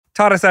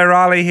Titus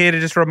O'Reilly here to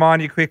just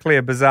remind you quickly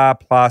of Bazaar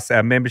Plus,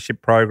 our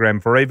membership program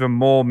for even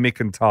more Mick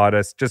and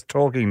Titus just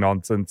talking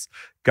nonsense.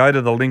 Go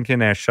to the link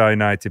in our show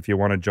notes if you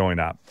want to join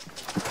up.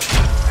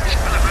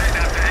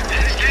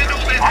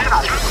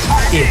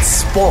 It's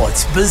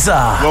Sports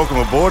Bazaar. Welcome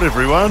aboard,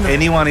 everyone.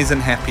 Anyone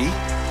isn't happy,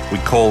 we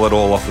call it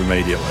all off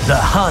immediately. The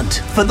hunt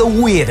for the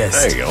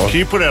weirdest. There you go. Can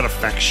you put out a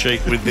fact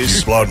sheet with this?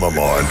 You blowed my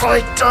mind. I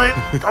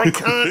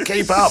can't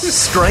keep up.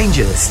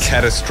 Strangest.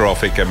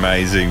 Catastrophic,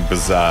 amazing,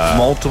 bizarre.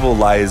 Multiple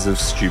layers of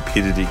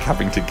stupidity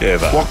coming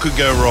together. What could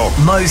go wrong?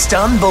 Most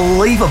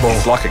unbelievable.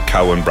 It's like a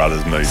Coen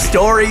Brothers movie.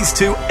 Stories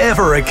to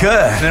ever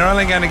occur. They're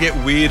only going to get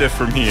weirder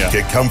from here.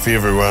 Get comfy,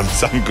 everyone.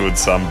 Some good,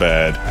 some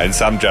bad, and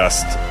some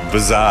just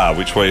bizarre,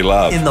 which we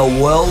love. In the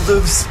world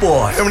of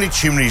sport. How many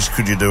chimneys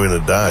could you do in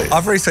a day?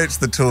 I've researched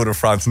the Tour de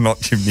France, not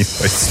chimney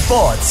sweeps.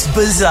 Sports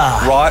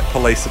Bazaar. Riot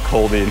police are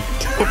called in.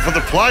 For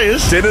the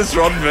players? Dennis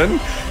Rodman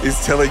is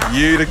telling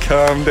you to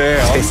calm down.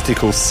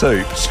 Testicle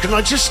soup. Can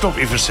I just stop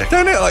you for a second?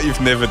 Don't act like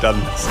you've never done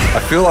this. I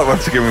feel like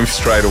once again we've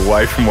strayed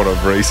away from what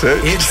I've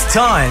researched. It's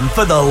time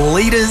for the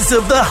leaders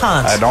of the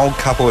hunt. An old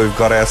couple who've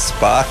got our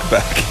spark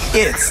back.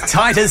 It's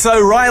Titus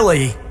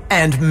O'Reilly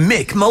and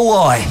Mick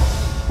Malloy.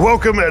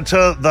 Welcome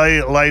to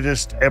the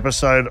latest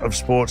episode of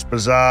Sports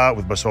Bazaar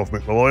with myself,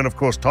 Mick Malloy, and of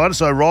course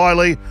Titus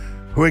O'Reilly.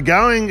 We're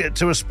going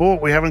to a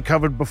sport we haven't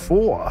covered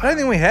before. I don't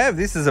think we have.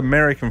 This is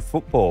American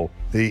football.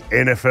 The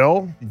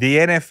NFL. The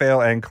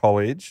NFL and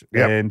college.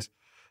 Yep. And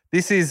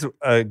this is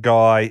a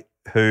guy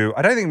who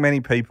I don't think many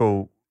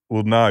people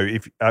will know.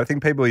 I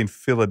think people in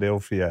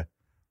Philadelphia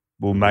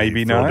will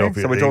maybe know.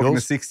 Philadelphia So we're talking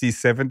Eagles. the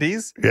 60s,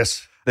 70s.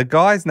 Yes. The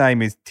guy's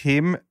name is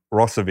Tim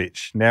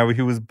Rosevich. Now,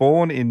 he was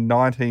born in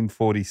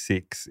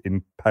 1946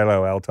 in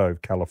Palo Alto,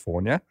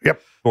 California.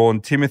 Yep.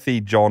 Born Timothy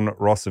John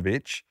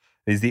Rosevich.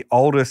 He's the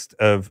oldest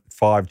of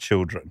 5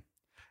 children.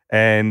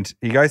 And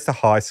he goes to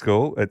high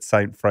school at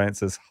St.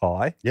 Francis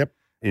High. Yep.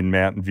 In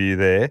Mountain View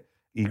there.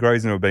 He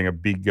grows into being a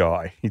big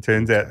guy. He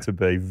turns out to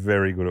be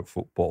very good at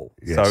football.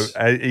 Yes.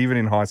 So even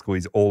in high school,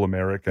 he's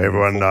all-American.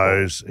 Everyone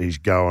knows he's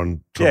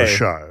going to the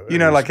show. You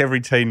know, like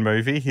every teen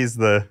movie, he's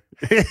the...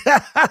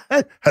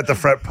 At the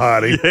frat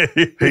party, Yeah.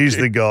 he's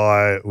the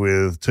guy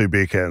with 2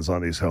 beer cans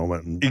on his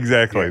helmet. And,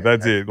 Exactly.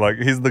 That's it. Like,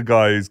 he's the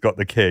guy who's got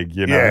the keg,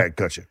 you know? Yeah,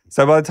 gotcha.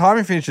 So by the time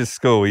he finishes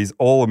school, he's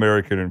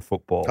all-American in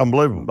football.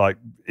 Unbelievable. Like,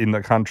 in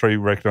the country,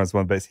 recognised as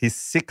one of the best. He's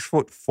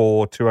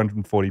 6'4",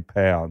 240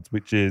 pounds,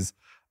 which is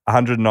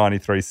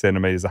 193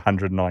 centimetres,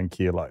 109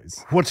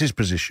 kilos. What's his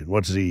position?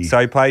 What does he... So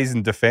he plays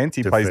in defence.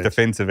 He plays Defence.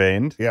 defensive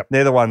end. Yep.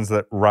 They're the ones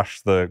that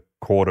rush the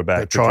quarterback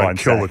They to try and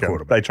kill the sack him.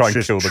 quarterback. They try and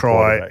Just kill the try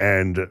quarterback.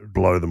 and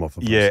blow them off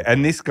the Yeah, field.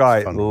 and this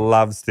guy Fun.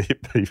 loves to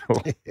hit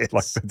people. Yes,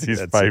 Like, that's his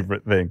that's it.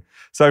 favourite thing.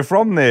 So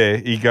from there,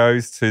 he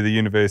goes to the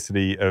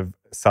University of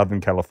Southern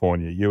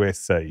California,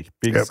 USC,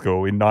 big Yep.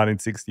 school, in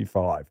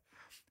 1965.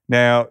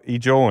 Now, he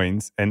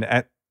joins, and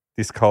at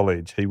this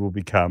college, he will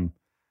become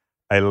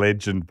a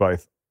legend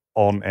both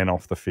on and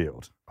off the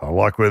field. I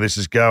like where this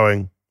is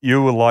going.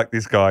 You will like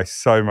this guy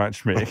so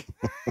much, Mick.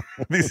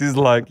 This is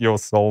like your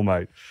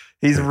soulmate.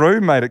 His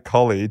roommate at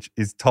college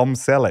is Tom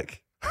Selleck.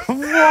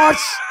 What?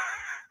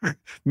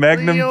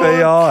 Magnum You're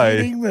PI.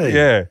 kidding me.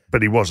 Yeah.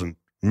 But he wasn't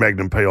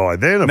Magnum PI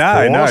then, of No,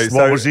 course. no, What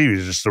so was he? He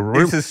was just a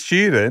room. He's a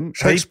student.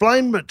 So He-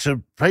 explain but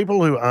to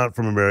people who aren't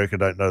from America,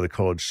 don't know the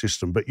college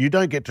system, but you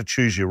don't get to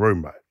choose your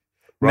roommate.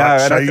 Right? No,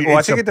 and so I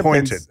it's think it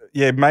appointed. depends.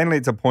 Yeah, mainly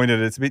it's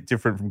appointed. It's a bit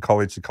different from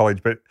college to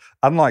college, but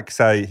unlike,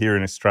 say, here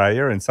in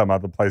Australia and some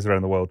other places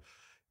around the world,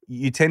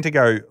 you tend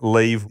to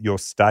leave your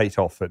state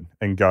often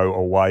and go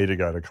away to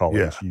go to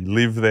college. Yeah. You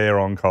live there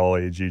on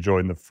college, you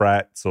join the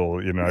frats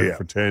or, Yeah.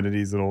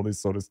 fraternities and all this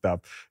sort of stuff.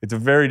 It's a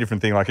very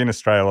different thing. Like in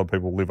Australia,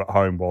 people live at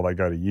home while they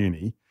go to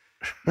uni.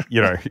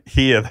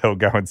 Here they'll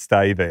go and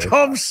stay there.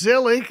 Tom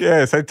Selleck.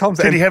 Yeah, so Tom's...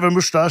 Did he have a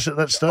moustache at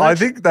that stage? I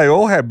think they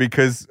all had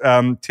because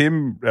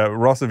Tim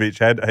Rosevich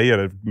had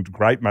a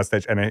great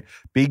mustache and a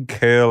big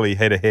curly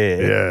head of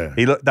hair.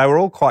 Yeah. They were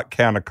all quite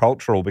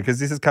countercultural because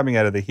this is coming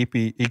out of the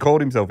hippie. He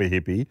called himself a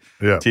hippie.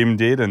 Yeah. Tim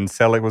did, and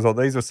Selleck was all.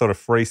 These were sort of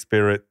free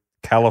spirit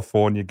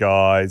California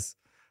guys,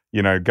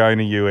 going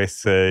to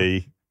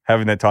USC,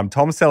 having that time.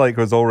 Tom Selleck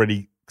was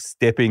already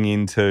stepping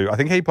into, I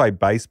think he played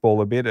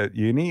baseball a bit at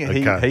uni.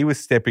 Okay. He was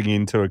stepping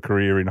into a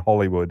career in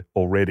Hollywood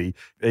already.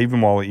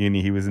 Even while at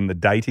uni, he was in The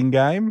Dating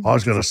Game. I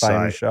was which going to is a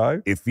famous say,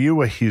 show. if you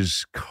were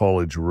his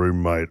college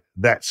roommate,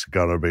 that's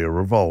going to be a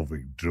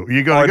revolving door.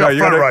 You I got know, you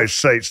front gotta- row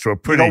seats to a You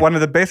pretty got one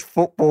of the best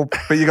football,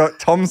 but you got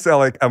Tom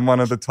Selleck and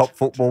one of the top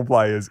football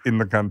players in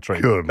the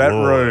country. Good that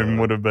Lord. room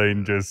would have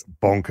been just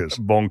bonkers.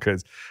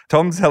 bonkers.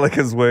 Tom Selleck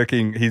is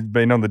working, he's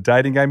been on The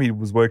Dating Game. He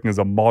was working as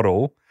a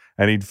model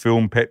and he'd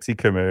film Pepsi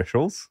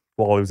commercials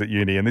while he was at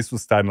uni. And this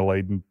was starting to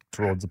lead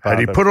towards a part Had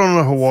he of the put on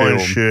a Hawaiian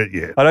film. shirt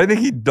yet? I don't think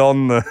he'd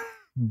don the...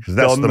 'Cause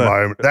that's don the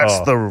moment. That's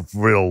oh. the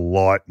real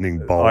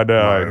lightning bolt I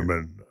know.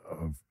 moment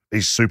of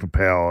his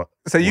superpower.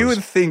 So you was-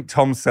 would think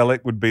Tom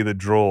Selleck would be the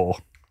draw.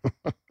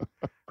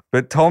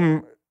 But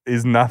Tom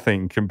is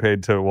nothing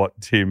compared to what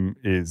Tim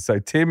is. So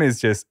Tim is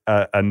just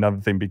another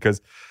thing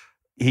because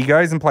he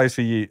goes and plays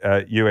for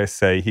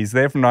USC. He's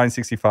there from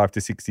 1965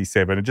 to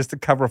 67. And just to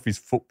cover off his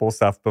football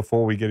stuff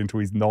before we get into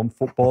his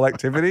non-football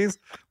activities,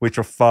 which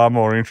are far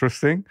more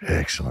interesting.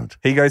 Excellent.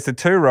 He goes to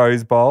 2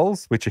 Rose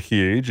Bowls, which are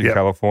huge in Yep.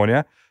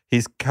 California.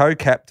 He's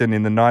co-captain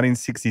in the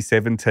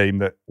 1967 team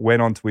that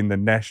went on to win the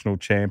national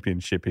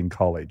championship in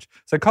college.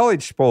 So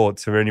college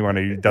sports, for anyone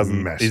who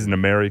Massive. isn't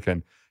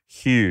American,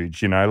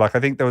 huge. Like I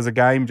think there was a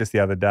game just the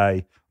other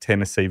day,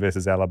 Tennessee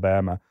versus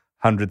Alabama,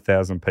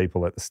 100,000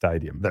 people at the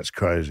stadium. That's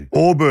crazy.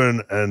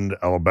 Auburn and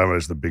Alabama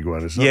is the big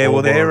one, isn't it? Yeah, well,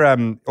 Auburn.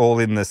 they're all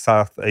in the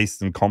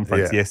Southeastern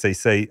Conference, Yeah. the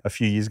SEC. A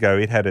few years ago,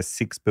 it had a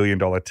 $6 billion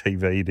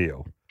TV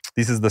deal.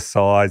 This is the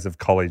size of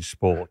college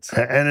sports.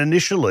 And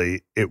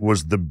initially, it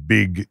was the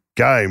big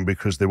game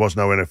because there was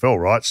no NFL,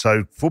 right?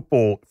 So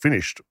football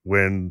finished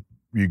when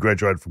you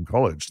graduated from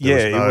college. There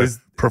Yeah, was no it was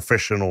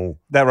professional.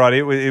 that right.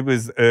 It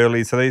was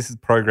early. So these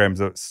programs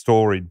are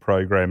storied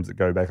programs that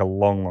go back a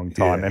long, long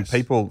time. And Yes.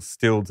 people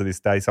still to this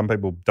day, some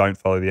people don't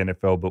follow the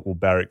NFL but will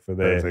barrack for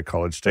Their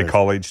college team. their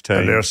college team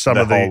And there are some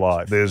their of whole the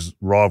life. there's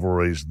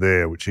rivalries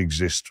there which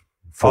exist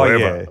Oh,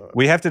 forever. yeah.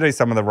 We have to do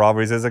some of the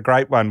rivalries. There's a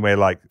great one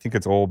where, I think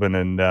it's Auburn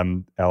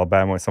and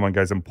Alabama, where someone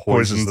goes and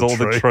poisons the all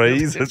the tree.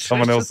 trees at It's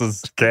someone just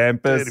else's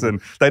campus.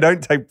 And they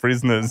don't take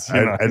prisoners,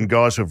 you know. And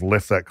guys who've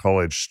left that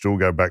college still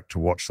go back to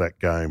watch that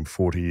game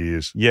 40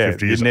 years, Yeah,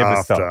 50 you years never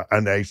after, stop.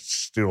 and they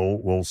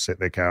still will set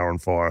their car on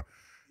fire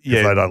if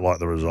Yeah, they don't like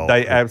the result.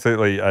 they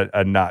absolutely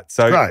are nuts.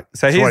 So, Great.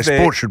 so That's the way he's there.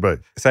 sport should be.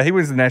 So he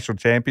wins the national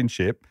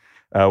championship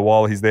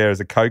while he's there as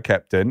a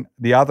co-captain.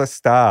 The other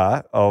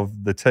star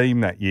of the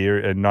team that year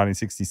in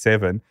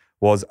 1967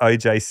 was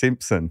O.J.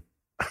 Simpson,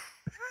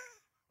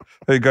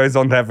 who goes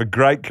on to have a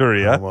great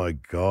career, Oh, my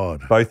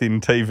God. both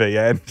in TV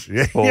and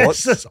Yeah,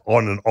 sports. yes,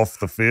 on and off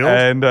the field.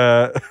 And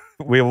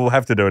we will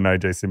have to do an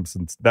O.J.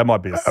 Simpson. That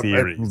might be a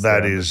series.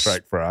 that down the is-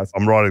 track for us.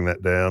 I'm writing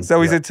that down.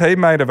 So he's Yeah. a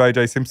teammate of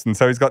O.J. Simpson.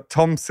 So he's got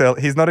Tom Selleck.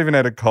 He's not even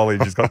out of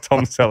college. He's got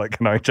Tom Selleck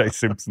and O.J.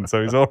 Simpson.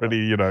 So he's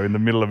already, in the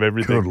middle of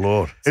everything. Good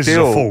Lord. This is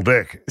Still- a full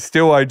deck.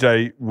 Still,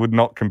 O.J. would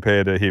not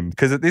compare to him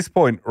because at this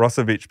point,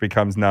 Rosevich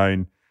becomes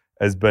known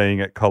as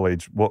being at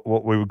college what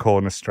we would call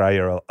in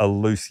Australia a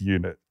loose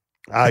unit.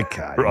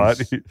 Okay. Right.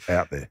 he's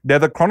out there. Now,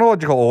 the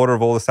chronological order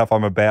of all the stuff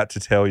I'm about to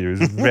tell you is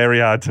very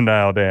hard to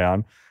nail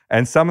down.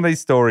 And some of these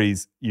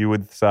stories you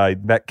would say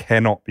that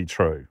cannot be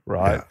true,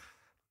 right? Yeah.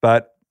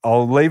 But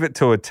I'll leave it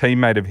to a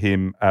teammate of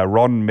him,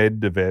 Ron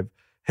Medvedev.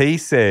 He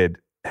said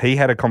he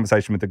had a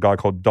conversation with a guy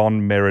called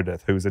Don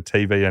Meredith, who was a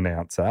TV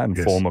announcer and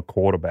Yes. former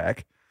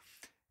quarterback.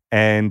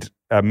 And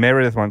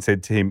Meredith once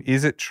said to him,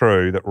 "Is it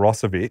true that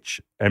Rosevich,"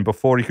 and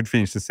before he could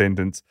finish the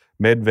sentence,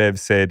 Medvedev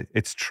said,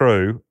 "It's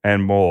true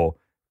and more."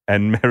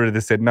 And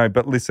Meredith said, "No,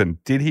 but listen,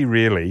 did he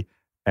really?"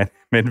 And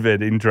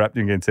Medvedev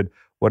interrupting again said,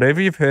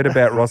 "Whatever you've heard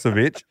about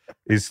Rosevich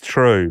is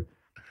true."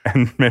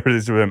 And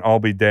Meredith went, "I'll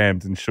be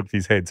damned," and shook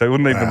his head. So he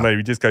wouldn't even Wow. leave.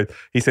 He just goes,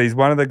 he said he's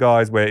one of the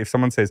guys where if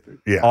someone says,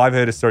 Yeah. "I've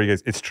heard a story," he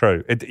goes, "It's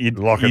true."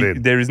 Lock it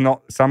in. There is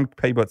not, some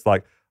people it's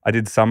like, I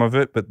did some of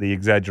it, but the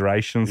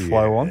exaggerations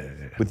flow on.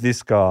 With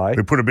this guy,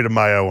 We put a bit of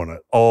mayo on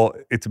it. or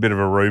it's a bit of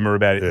a rumor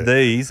about it. Yeah.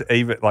 These,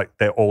 even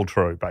they're all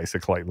true,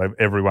 basically.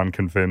 Everyone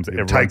confirms it.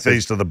 Everyone Take says-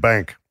 these to the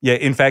bank. Yeah,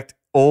 in fact,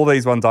 all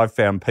these ones I've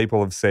found, people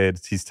have said,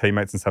 his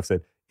teammates and stuff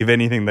said, if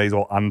anything, these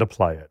will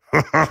underplay it.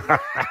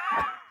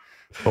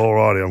 All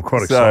righty. I'm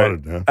quite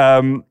excited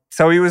now.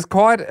 So he was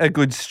quite a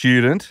good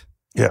student.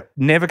 Yeah.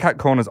 Never cut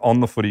corners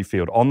on the footy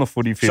field. On the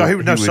footy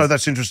field, So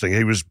that's interesting.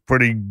 He was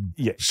pretty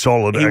Yeah.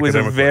 solid he was a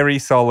academically. very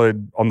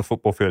solid on the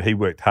football field. He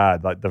worked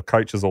hard. Like the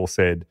coaches all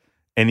said,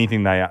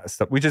 anything they asked,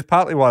 which is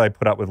partly why they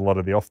put up with a lot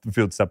of the off the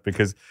field stuff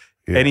because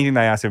Yeah. anything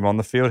they asked him on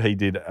the field, he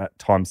did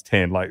times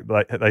 10. Like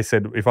they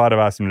said, if I'd have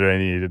asked him to do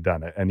anything, he'd have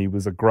done it. And he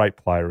was a great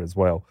player as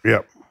well.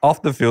 Yep.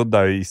 Off the field,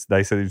 though,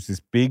 they said he was this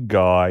big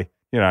guy,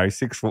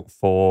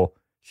 6'4",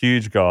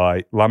 huge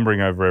guy, lumbering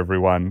over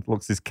everyone,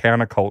 looks this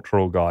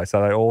countercultural guy.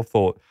 So they all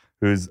thought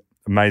he was an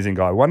amazing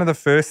guy. One of the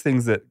first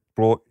things that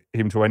brought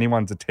him to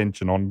anyone's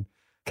attention on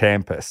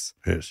campus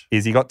Yes.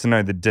 is he got to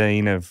know the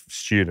dean of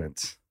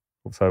students.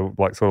 So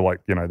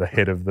the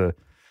head of the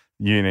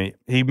uni.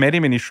 He met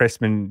him in his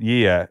freshman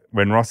year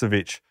when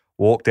Rosevich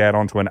walked out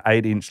onto an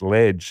 8-inch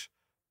ledge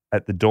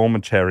at the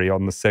dormitory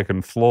on the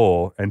second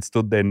floor and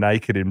stood there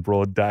naked in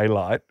broad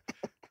daylight.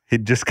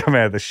 He'd just come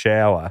out of the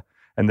shower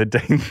and the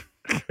dean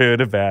heard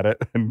about it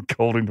and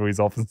called him to his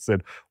office and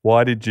said,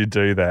 "Why did you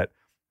do that?"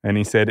 And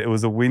he said, "It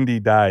was a windy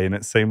day and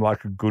it seemed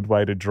like a good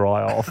way to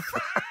dry off."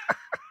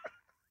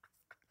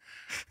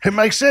 It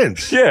makes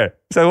sense. Yeah.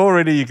 So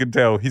already you can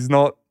tell he's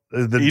not.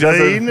 The He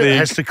doesn't dean think-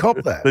 has to cop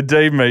that. The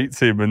dean meets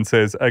him and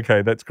says,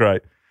 "Okay, that's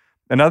great."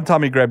 Another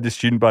time he grabbed a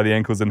student by the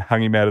ankles and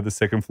hung him out of the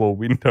second floor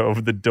window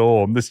of the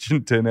dorm. The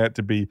student turned out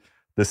to be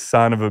the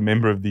son of a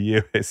member of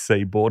the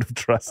USC Board of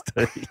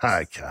Trustees.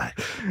 Okay.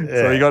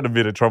 So he got in a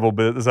bit of trouble,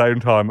 but at the same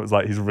time, it was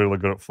like he's really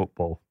good at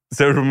football.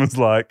 So everyone was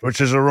like,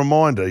 Which is a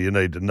reminder you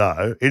need to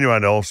know.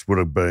 Anyone else would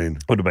have been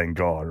would have been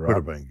God,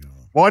 right? gone.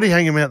 Why did he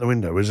hang him out the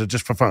window? Is it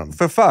just for fun?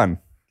 For fun.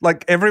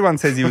 like everyone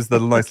says he was the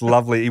most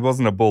lovely. He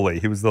wasn't a bully.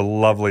 He was the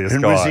loveliest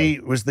And guy.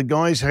 was the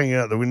guys hanging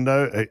out the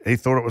window, he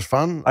thought it was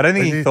fun? I don't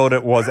think he thought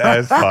it was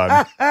as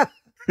fun.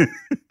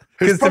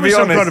 It's to probably be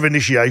some honest, kind of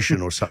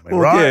initiation or something,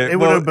 Well, right? yeah, It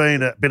would well- have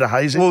been a bit of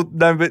hazing. well,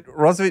 no, but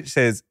Rosevich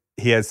says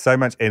he has so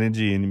much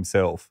energy in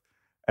himself,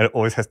 and it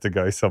always has to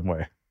go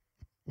somewhere.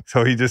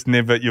 So he just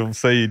never. You'll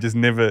see, he just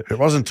never. It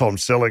wasn't Tom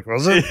Selleck,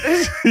 was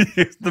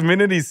it? The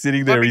minute he's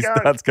sitting there, Let me he go.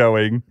 starts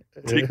going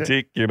tick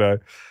tick.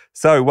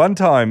 So one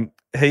time,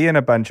 he and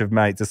a bunch of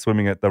mates are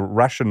swimming at the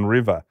Russian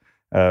River,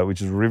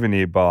 which is a river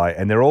nearby,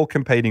 and they're all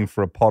competing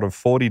for a pot of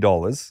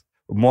 $40.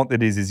 And what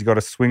it is you got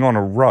to swing on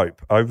a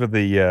rope over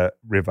the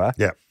river.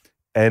 Yeah.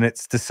 And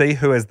it's to see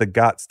who has the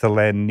guts to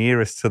land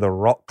nearest to the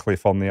rock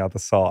cliff on the other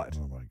side.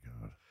 Oh, my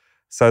God.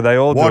 So they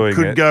all What doing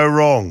could it. go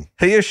wrong?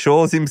 He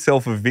assures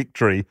himself of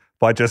victory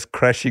by just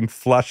crashing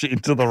flush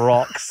into the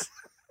rocks.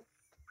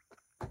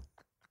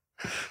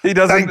 He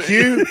doesn't. Thank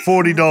you,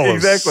 $40.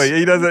 Exactly.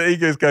 He doesn't. He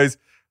just goes,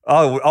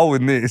 I'll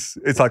win this.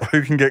 It's like,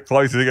 who can get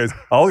closer? He goes,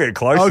 I'll get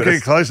closer. I'll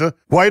get closer.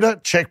 Waiter,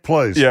 check,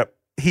 please. Yeah.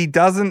 He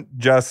doesn't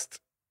just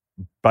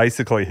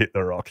basically hit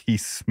the rock. He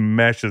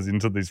smashes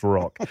into this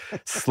rock,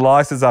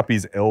 slices up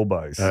his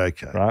elbows.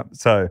 Okay. Right.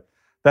 So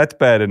that's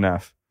bad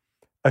enough.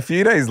 A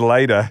few days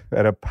later,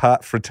 at a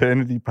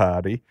fraternity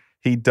party,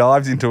 he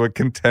dives into a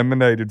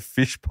contaminated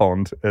fish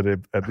pond at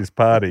this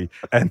party,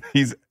 and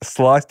his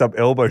sliced up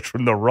elbows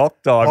from the rock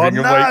diving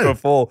Oh, a no. week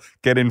before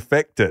get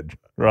infected.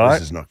 Right.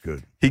 This is not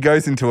good. He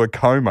goes into a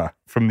coma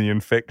from the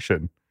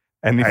infection.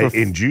 And if A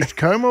induced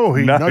coma or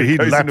he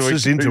goes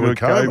lapses into a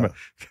coma?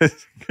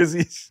 Because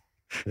he's,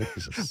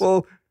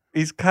 well,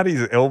 he's cut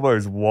his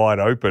elbows wide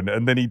open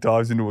and then he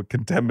dives into a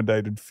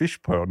contaminated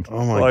fish pond.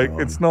 Oh, my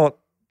God. It's not,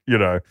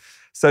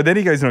 So then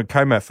he goes into a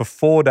coma. For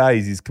 4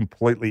 days, he's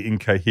completely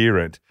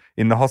incoherent.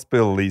 In the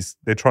hospital,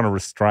 they're trying to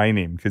restrain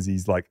him because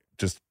he's like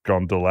just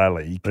gone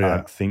doolally. He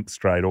can't think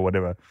straight or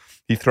whatever.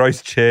 He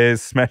throws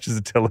chairs, smashes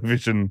a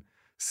television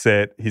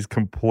set. He's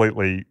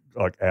completely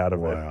like out of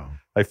it. Wow.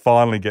 They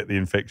finally get the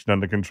infection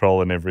under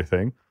control and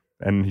everything,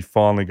 and he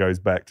finally goes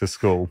back to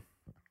school.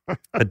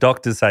 The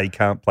doctors say he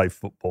can't play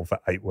football for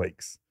 8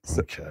 weeks.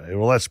 So Okay,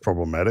 well, that's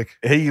problematic.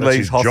 he That's leaves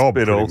his job,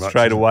 hospital pretty much,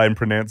 straight isn't it? away and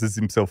pronounces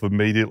himself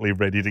immediately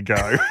ready to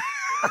go.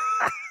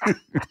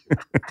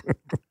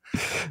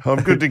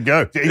 I'm good to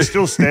go. He's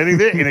still standing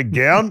there in a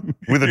gown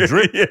with a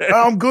drip. Yeah.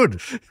 Oh, I'm good.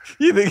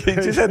 You think he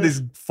just had this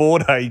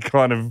 4-day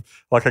kind of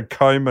like a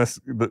coma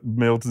that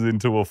melted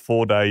into a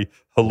 4-day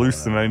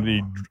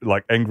hallucinating,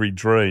 like angry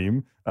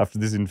dream after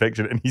this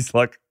infection. And he's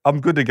like,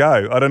 I'm good to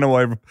go. I don't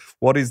know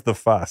what is the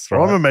fuss,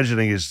 right? I'm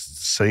imagining his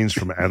scenes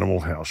from Animal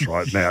House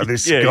right now.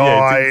 This Yeah,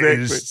 guy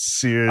exactly. is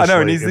seriously. I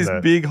know, and he's in this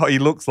that. big, he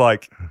looks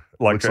like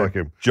Looks a like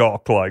him.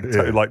 jock,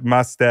 Yeah. like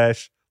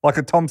mustache, like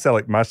a Tom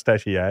Selleck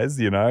mustache he has,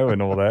 and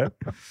all that.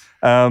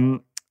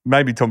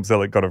 Maybe Tom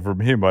Selleck got it from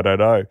him, I don't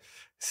know.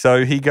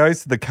 So he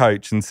goes to the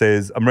coach and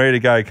says, I'm ready to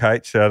go,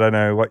 coach. I don't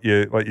know what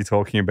you're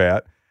talking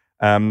about.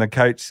 The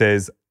coach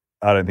says,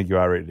 I don't think you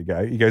are ready to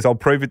go. He goes, I'll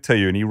prove it to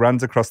you. And he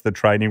runs across the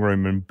training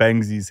room and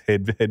bangs his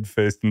head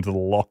first into the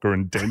locker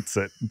and dents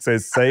it and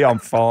says, see, I'm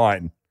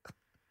fine.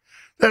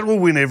 That will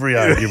win every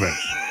argument.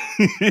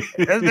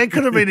 There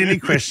could have been any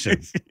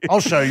question.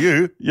 I'll show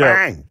you. Yeah.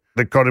 Bang.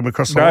 That got him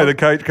across the No, line. the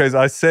coach goes,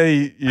 I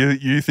see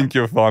you think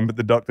you're fine, but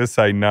the doctors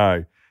say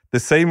no. The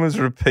scene was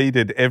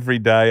repeated every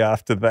day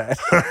after that.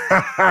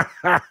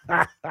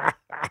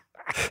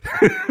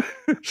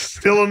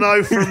 Still a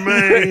no from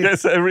me.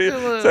 Yes, so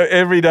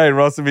every day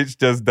Rosevich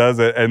just does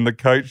it, and the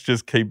coach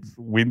just keeps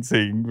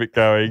wincing, but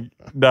going,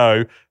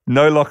 no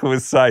locker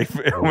was safe.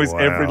 Almost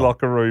every Wow.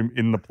 locker room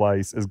in the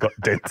place has got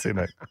dents in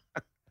it.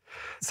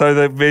 So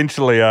that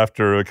eventually,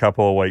 after a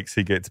couple of weeks,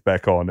 he gets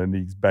back on and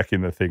he's back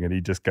in the thing and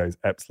he just goes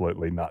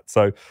absolutely nuts.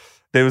 So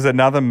there was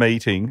another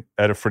meeting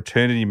at a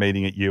fraternity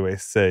meeting at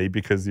USC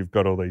because you've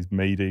got all these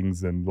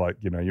meetings and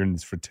you're in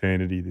this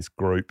fraternity, this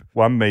group.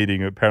 One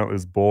meeting apparently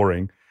was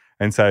boring.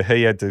 And so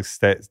he had to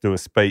do a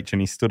speech and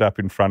he stood up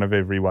in front of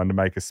everyone to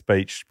make a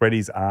speech, spread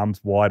his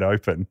arms wide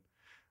open,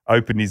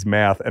 opened his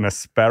mouth and a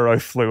sparrow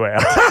flew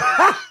out.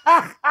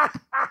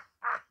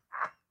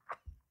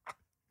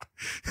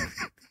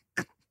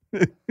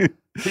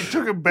 He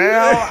took a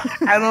bow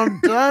and I'm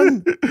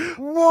done.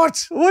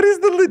 What? What is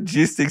the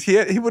logistics?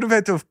 He would have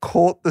had to have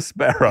caught the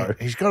sparrow.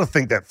 He's got to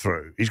think that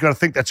through. He's got to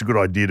think that's a good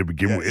idea to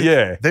begin with.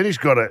 Yeah. Then he's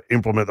got to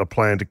implement the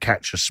plan to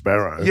catch a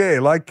sparrow. Yeah,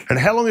 And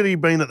how long had he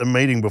been at the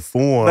meeting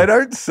before? they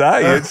don't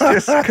say. It's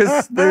just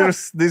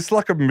because there's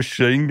like a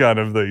machine gun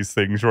of these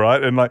things,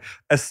 right? And like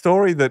a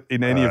story that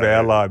in any of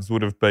our lives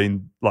would have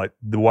been like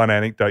the one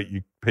anecdote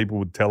people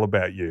would tell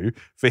about you,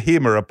 for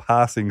him are a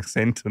passing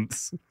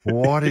sentence.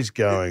 What is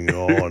going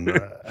on?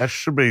 That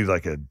should be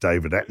like a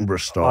David Attenborough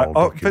style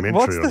documentary. But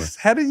what's on this?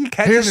 How do you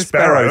catch Here's a a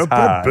sparrow, sparrow's put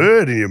a heart?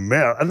 bird in your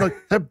mouth. And like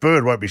that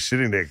bird won't be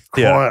sitting there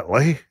Yeah.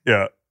 quietly.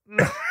 Yeah.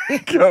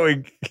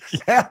 Going.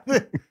 How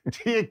do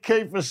you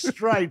keep a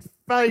straight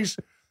face?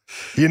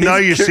 You know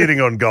His you're co-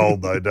 sitting on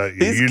gold though, don't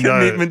you? His You know.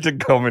 commitment to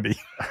comedy.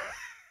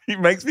 He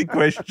makes me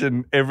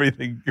question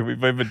everything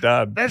we've ever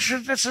done.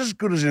 That's as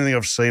good as anything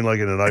I've seen, like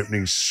in an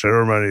opening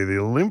ceremony of the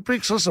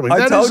Olympics or something. I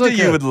That told is like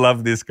you would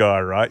love this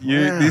guy, right?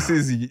 Yeah.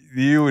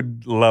 You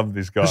would love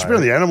this guy. It's been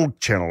on the Animal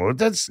Channel.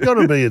 That's got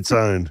to be its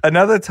own.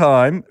 Another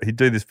time, he'd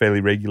do this fairly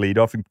regularly. He'd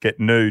often get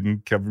nude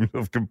and cover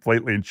himself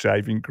completely in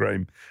shaving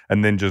cream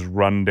and then just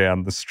run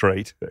down the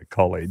street at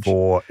college.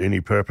 For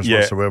any purpose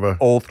whatsoever.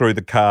 All through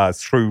the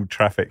cars, through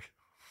traffic.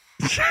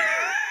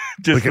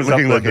 Just for Looking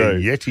something like to a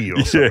do. Yeti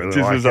or something. Yeah,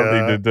 just for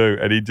something to do.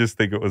 And he'd just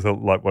think it was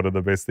like one of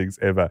the best things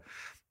ever.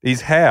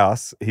 His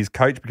house, his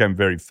coach became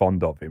very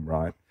fond of him,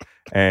 right?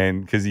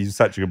 And because he's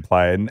such a good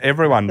player, and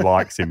everyone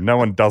likes him. No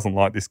one doesn't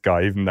like this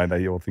guy, even though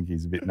they all think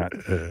he's a bit nuts.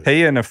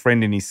 He and a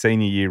friend in his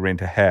senior year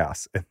rent a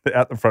house. And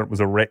out the front was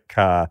a wrecked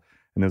car,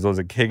 and there was always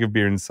a keg of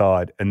beer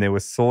inside, and there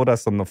was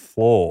sawdust on the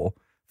floor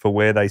for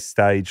where they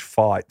stage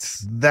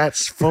fights.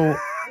 That's full.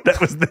 That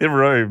was their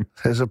room.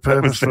 There's a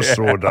purpose for their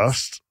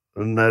sawdust,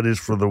 and that is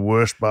for the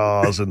worst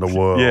bars in the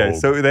world. Yeah,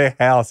 so their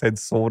house had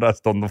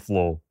sawdust on the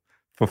floor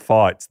for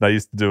fights. They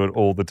used to do it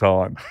all the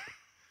time.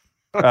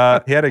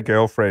 He had a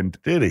girlfriend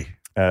Did he?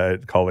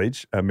 at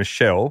college,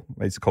 Michelle.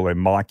 They used to call her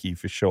Mikey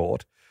for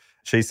short.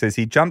 She says,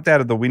 he jumped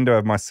out of the window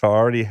of my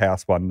sorority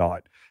house one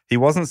night. He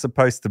wasn't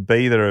supposed to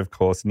be there, of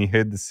course, and he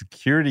heard the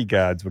security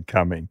guards were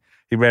coming.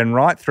 He ran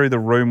right through the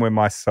room where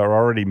my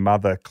sorority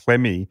mother,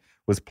 Clemmy,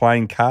 was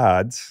playing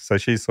cards, so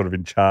she's sort of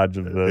in charge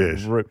of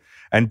the room,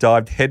 and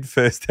dived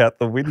headfirst out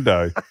the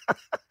window.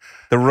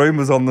 The room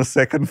was on the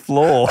second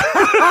floor.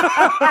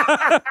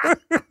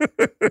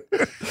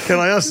 Can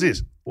I ask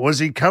this? Was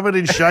he covered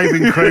in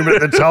shaving cream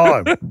at the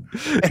time?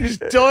 He's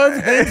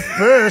dived head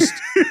first.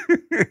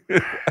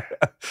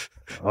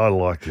 I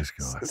like this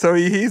guy. So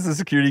he hears the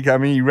security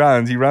coming. He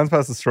runs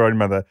past the sorority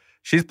mother.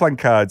 She's playing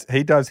cards.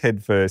 He dives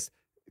headfirst.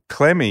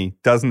 Clemmy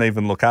doesn't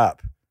even look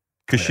up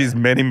because she's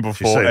met him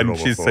before and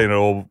she's seen it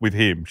all with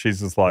him. She's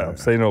just like, I've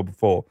seen it all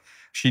before.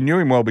 She knew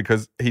him well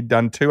because he'd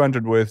done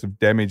 200 worth of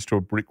damage to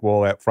a brick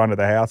wall out front of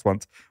the house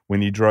once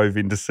when he drove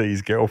in to see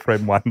his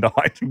girlfriend one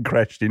night and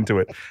crashed into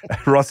it.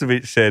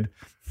 Rosevich said,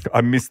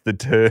 I missed the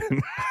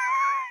turn.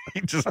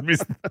 He just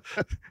missed.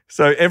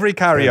 So every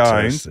car he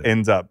owns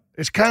ends up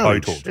it's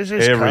carnage. totaled. This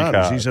is Every carnage.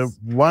 car. He's a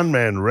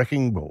one-man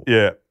wrecking ball.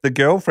 Yeah. The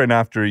girlfriend,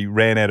 after he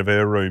ran out of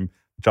her room,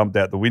 jumped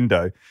out the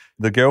window,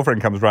 the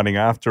girlfriend comes running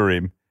after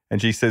him.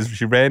 And she says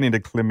she ran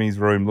into Clemmy's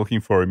room looking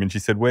for him and she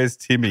said, where's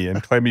Timmy?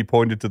 And Clemmy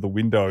pointed to the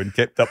window and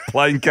kept up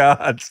playing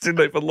cards, didn't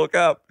even look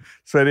up.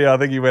 So yeah, I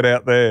think he went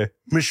out there.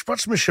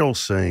 What's Michelle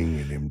seeing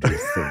in him, do you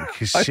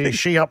think? Is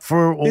she up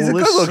for all this?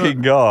 He's a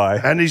good-looking guy.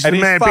 And he's the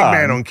big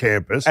man on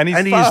campus. And he's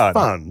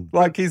fun.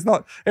 Like he's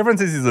not, everyone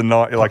says he's he's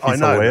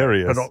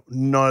hilarious. But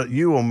no,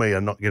 you or me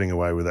are not getting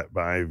away with that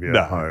behaviour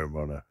at home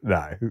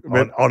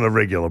on a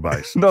regular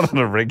basis. Not on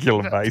a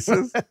regular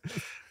basis.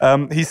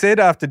 He said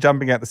after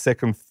jumping out the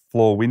second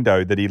floor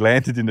window that he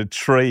landed in a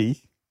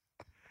tree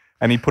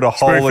and he put a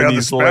hole in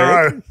his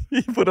leg.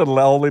 He put a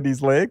hole in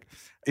his leg.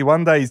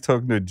 One day he's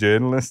talking to a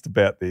journalist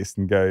about this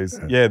and goes,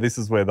 yeah, this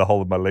is where the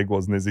hole in my leg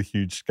was and there's a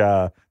huge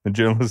scar. The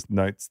journalist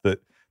notes that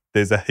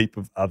there's a heap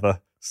of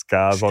other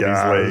scars on his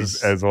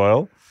legs as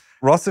well.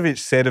 Rosevich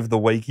said of the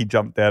week he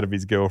jumped out of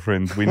his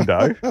girlfriend's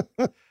window,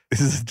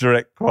 this is a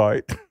direct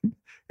quote,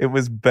 it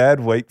was a bad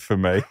week for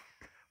me.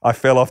 I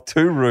fell off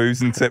 2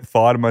 roofs and set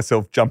fire to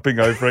myself jumping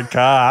over a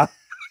car.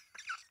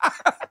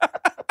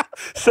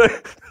 So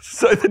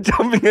the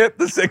jumping out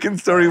the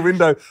second-story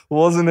window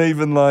wasn't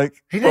even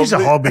like... He needs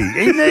a hobby.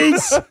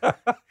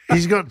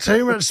 He's got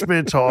too much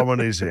spare time on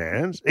his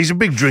hands. He's a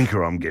big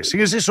drinker, I'm guessing.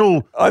 Is this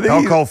all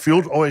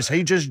alcohol-fueled or is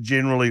he just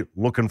generally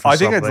looking for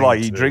something? I think it's like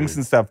he drinks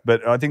and stuff,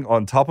 but I think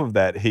on top of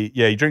that, he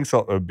drinks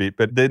a bit,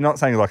 but they're not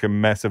saying like a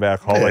massive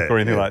alcoholic or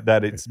anything like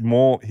that. It's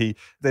more,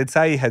 they'd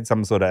say he had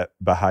some sort of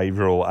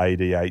behavioural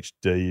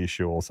ADHD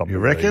issue or something. You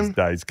reckon? These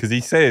days. Because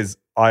he says,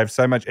 I have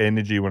so much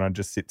energy when I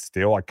just sit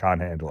still, I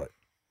can't handle it.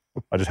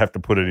 I just have to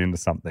put it into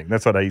something.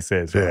 That's what he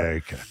says. Right? Yeah,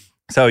 okay.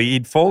 So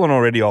he'd fallen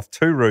already off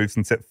 2 roofs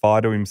and set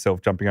fire to himself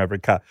jumping over a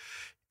car.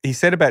 He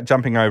said about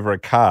jumping over a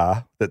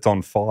car that's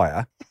on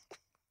fire.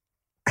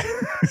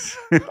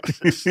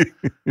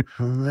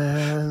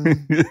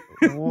 Man,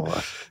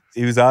 what?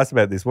 He was asked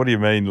about this. What do you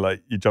mean,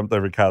 like, you jumped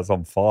over a car that's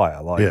on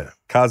fire? Like,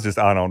 cars just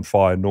aren't on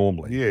fire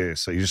normally. Yeah,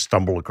 so you just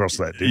stumble across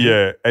that, didn't you?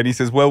 Yeah, and he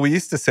says, well, we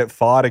used to set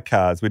fire to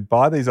cars. We'd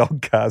buy these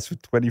old cars for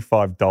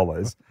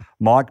 $25.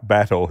 Mike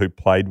Battle, who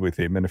played with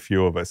him, and a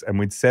few of us, and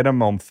we'd set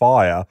them on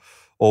fire,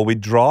 or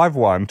we'd drive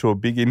one to a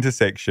big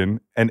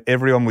intersection and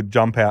everyone would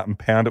jump out and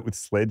pound it with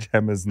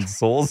sledgehammers and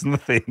saws and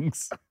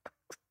things.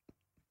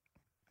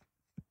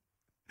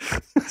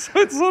 So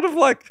it's sort of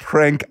like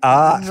prank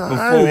art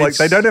before,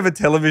 they don't have a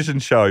television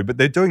show, but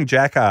they're doing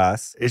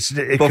Jackass.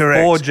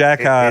 Before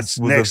Jackass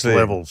was next a thing.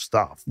 level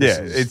stuff.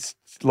 It's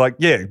like,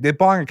 they're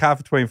buying a car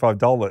for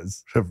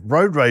 $25. Have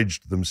road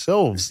raged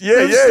themselves.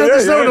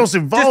 There's no one else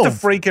involved. Just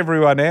to freak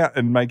everyone out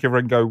and make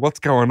everyone go, what's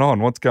going on?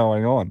 What's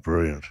going on?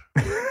 Brilliant.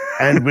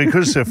 And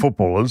because they're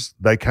footballers,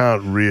 they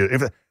can't really,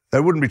 they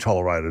wouldn't be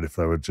tolerated if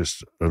they were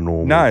just a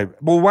normal. No.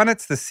 Well, one,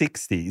 it's the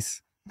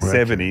 60s.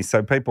 70s.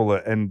 So people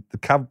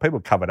people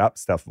covered up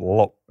stuff a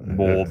lot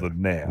more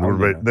than now.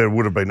 There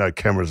would have been no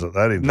cameras at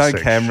that No intersection.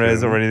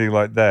 cameras or anything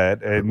like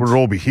that. It And would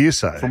all be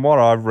hearsay. from what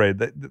I've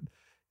read,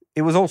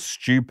 it was all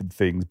stupid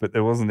things, but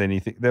there wasn't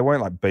anything. They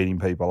weren't like beating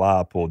people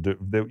up or, it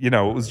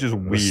was just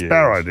weird.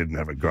 Sparrow didn't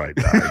have a great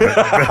day.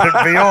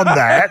 but beyond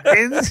that,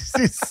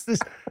 it's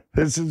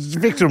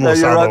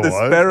victimless No, you're right. otherwise.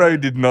 The Sparrow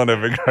did not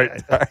have a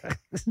great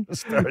day.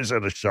 Sparrow's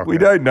had a shocker. We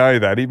don't know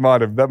that. That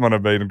might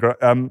have been a great.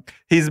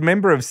 He's a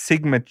member of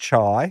Sigma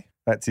Chi.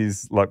 That's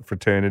his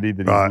fraternity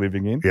that he's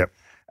living in. Yep.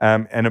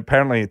 And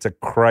apparently it's a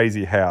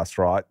crazy house,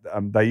 right?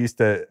 They used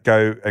to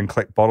go and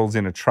collect bottles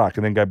in a truck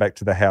and then go back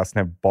to the house and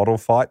have bottle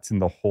fights in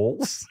the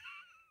halls,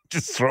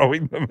 just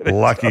throwing them at each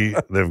Lucky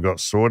they've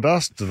got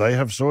sawdust. Do they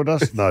have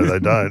sawdust? No, they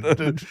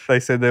don't. They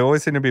said there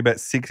always seemed to be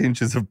about 6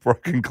 inches of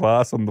broken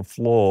glass on the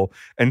floor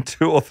and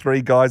 2 or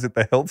 3 guys at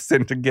the health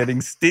centre getting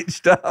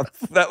stitched up.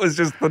 That was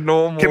just the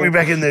normal. Get me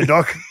back in there,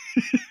 Doc.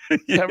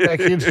 Come back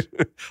in.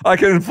 I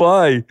can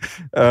play.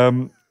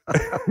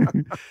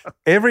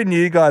 Every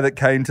new guy that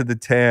came to the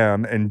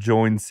town and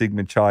joined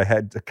Sigma Chi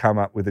had to come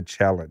up with a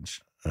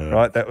challenge.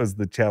 Right? That was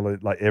the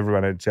challenge. Like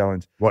everyone had a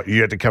challenge. What,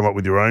 you had to come up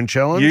with your own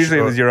challenge? Usually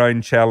it was your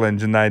own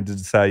challenge and they had to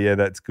say, yeah,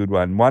 that's a good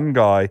one. One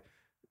guy,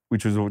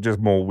 which was just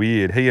more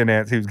weird, he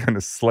announced he was going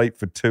to sleep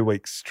for 2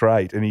 weeks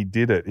straight and he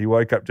did it. He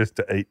woke up just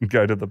to eat and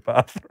go to the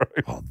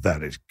bathroom. Oh,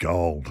 that is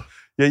gold.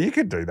 Yeah, you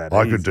could do that.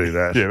 I easy. could do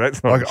that. Yeah,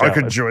 that's not a I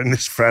could challenge. join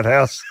this frat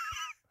house.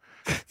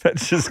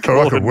 That's just I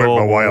called could a work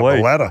my way up normal the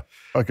week. ladder.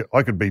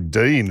 I could be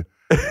dean.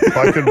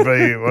 I could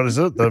be, what is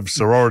it? The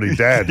sorority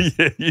dad.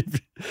 Yeah,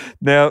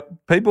 now,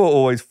 people are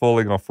always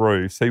falling off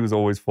roofs. He was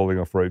always falling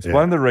off roofs. Yeah.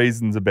 One of the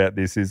reasons about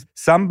this is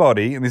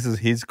somebody, and this is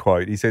his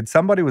quote, he said,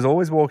 somebody was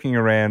always walking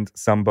around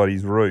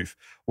somebody's roof.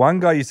 One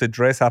guy used to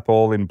dress up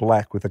all in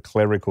black with a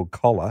clerical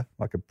collar,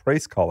 like a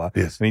priest collar,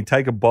 Yes. and he'd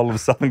take a bottle of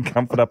Southern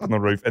Comfort up on the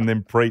roof and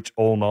then preach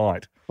all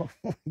night.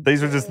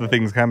 These were just the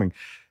things coming.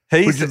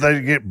 Did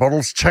they get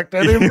bottles chucked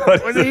at him?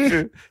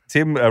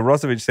 Tim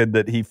Rosovich said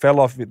that he fell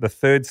off the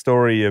 3rd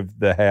story of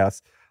the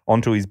house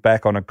onto his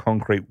back on a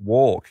concrete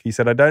walk. He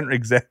said, I don't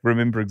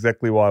remember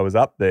exactly why I was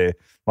up there.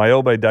 My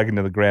elbow dug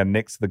into the ground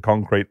next to the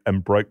concrete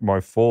and broke my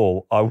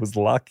fall. I was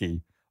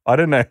lucky. I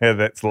don't know how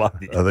that's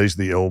lucky. Are these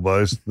the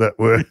elbows that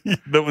were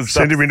That was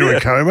sent him into a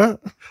coma?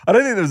 I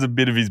don't think there was a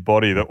bit of his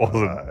body that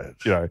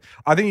wasn't,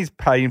 I think his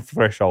pain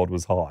threshold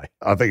was high.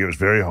 I think it was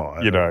very high.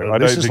 I don't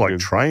This is think like it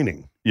was-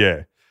 training.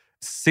 Yeah.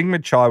 Sigma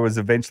Chi was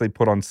eventually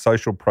put on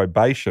social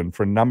probation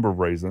for a number of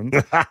reasons.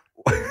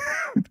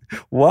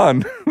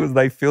 One was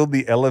they filled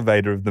the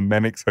elevator of the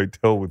Mannix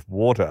Hotel with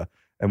water,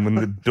 and when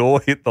the door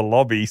hit the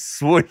lobby,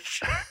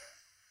 swoosh,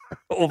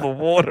 all the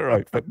water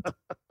opened.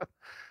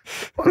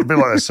 It'd be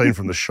like that scene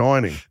from The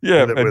Shining.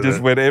 Yeah, Where it just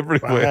the- went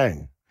everywhere.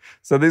 Bang.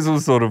 So this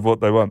was sort of what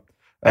they want.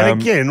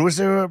 And again, was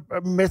there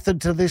a method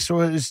to this,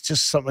 or is it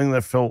just something they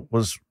felt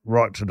was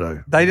right to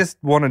do? They just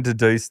wanted to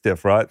do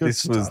stuff, right? Good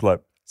This was stuff.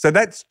 like, so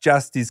that's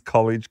just his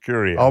college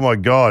career. Oh my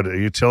God, are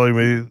you telling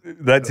me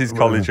That's his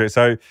college career.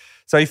 So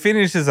he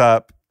finishes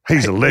up.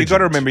 he's a legend? You've got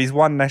to remember, he's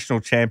won national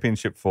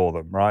championship for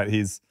them, right?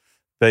 He's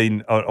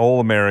been an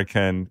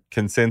All-American,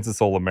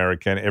 consensus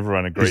All-American.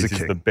 Everyone agrees the he's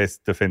king. the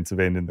best defensive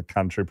end in the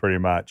country pretty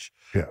much.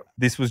 Yeah.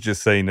 This was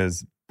just seen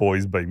as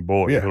boys being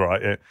boys, Yeah.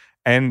 right? Yeah.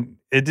 And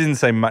it didn't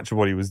say much of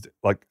what he was,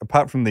 like,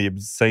 apart from the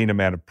obscene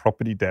amount of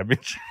property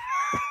damage.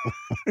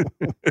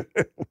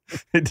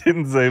 It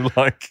didn't seem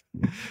like,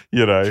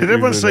 Did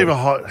everyone he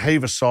was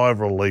heave a sigh of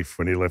relief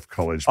when he left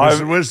college?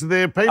 I- Was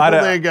there people I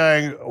don't- there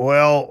going,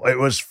 well, it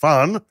was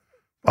fun,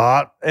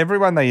 but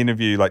everyone they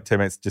interview, like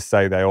teammates, just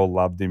say they all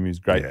loved him. He was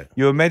great. Yeah.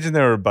 You imagine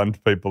there were a bunch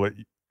of people at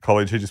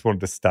college who just wanted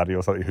to study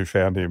or something who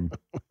found him.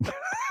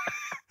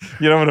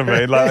 You know what I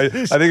mean? Like,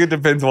 I think it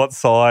depends what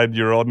side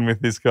you're on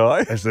with this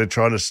guy. as they're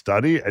trying to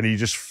study and he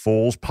just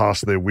falls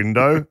past their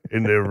window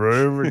in their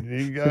room and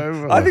you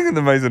go, I think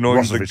the most annoying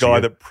is the Rosovich guy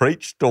again. that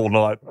preached all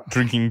night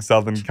drinking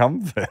Southern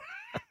Comfort.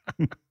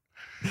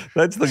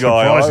 That's the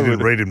guy surprised I he didn't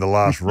would. read him the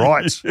last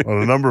rites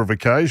on a number of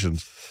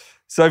occasions.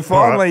 So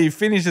finally, he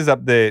finishes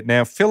up there.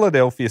 Now,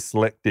 Philadelphia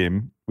select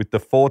him with the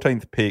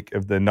 14th pick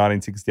of the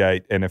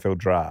 1968 NFL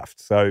draft.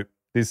 So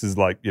this is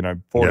like,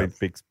 14th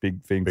pick's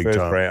big thing, Big first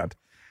time. round.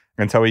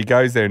 And so he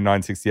goes there in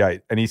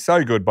 1968. And he's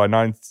so good, by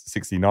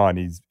 1969,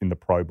 he's in the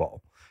Pro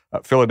Bowl.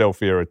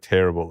 Philadelphia are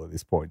terrible at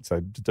this point.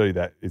 So to do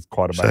that is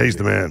quite amazing. So he's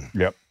the man.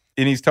 Yep.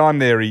 In his time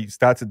there, he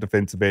starts at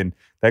defensive end.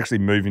 They actually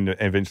move him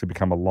to eventually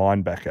become a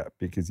linebacker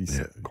because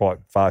he's quite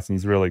fast and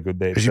he's really good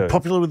there Is too. he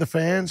popular with the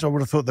fans? I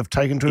would have thought they've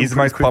taken to him He's the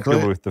pretty most quickly.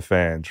 popular with the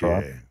fans,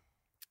 right? Yeah.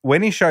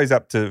 When he shows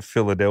up to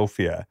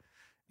Philadelphia,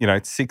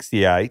 it's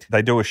 68.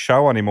 They do a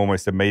show on him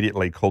almost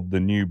immediately called The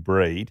New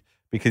Breed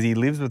because he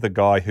lives with a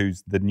guy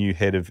who's the new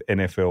head of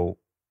NFL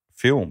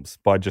films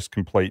by just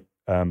complete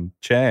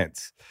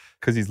chance.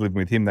 Because he's living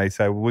with him, they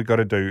say, well, we've got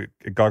to do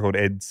a guy called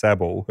Ed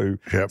Sabel who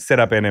set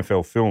up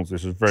NFL Films,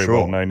 which is very Sure.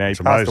 well known now. He It's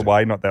passed amazing.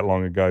 away not that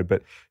long ago,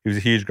 but he was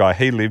a huge guy.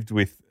 He lived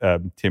with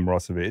Tim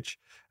Rosovich.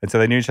 And so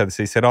they knew each other.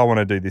 So he said, I want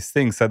to do this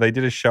thing. So they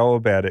did a show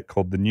about it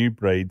called The New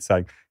Breed,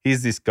 saying,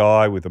 here's this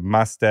guy with a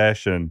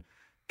mustache and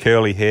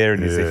curly hair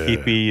and he's a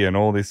hippie and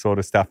all this sort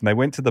of stuff. And they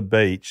went to the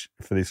beach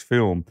for this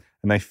film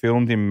and they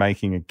filmed him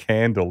making a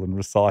candle and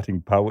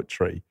reciting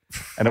poetry.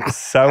 And it was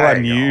so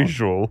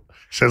unusual.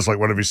 Sounds like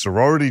one of his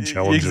sorority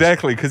challenges.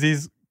 Exactly, because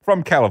he's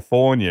from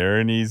California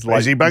and he's like...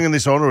 Is he banging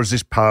this on or is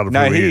this part of who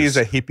he is? No, he is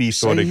a hippie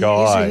sort of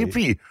guy. He's a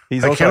hippie.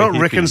 He's I also a cannot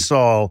hippie.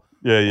 reconcile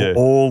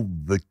all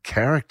the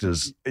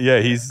characters. Yeah,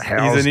 he's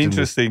an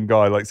interesting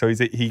guy. Like, so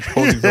he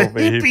calls himself a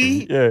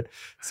hippie. Yeah,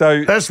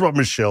 so that's what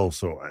Michelle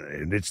saw,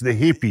 and it's the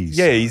hippies.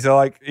 Yeah, he's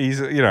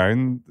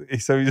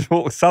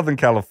Southern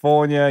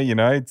California.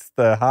 It's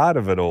the heart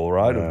of it all,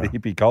 right? Of the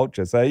hippie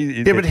culture. So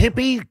but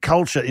hippie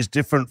culture is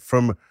different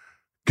from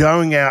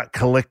going out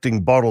collecting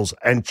bottles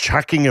and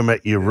chucking them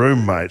at your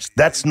roommates.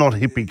 That's not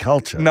hippie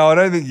culture. No, I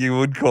don't think you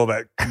would call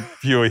that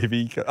pure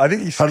hippie. I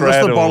think you straddle.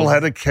 Unless the bottle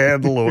had a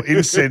candle or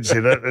incense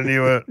in it and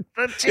you were...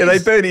 Yeah, they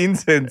burn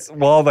incense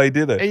while they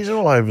did it. He's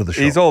all over the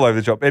shop. He's all over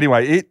the shop.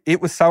 Anyway,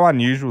 it was so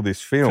unusual,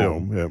 this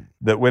film,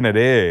 that when it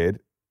aired,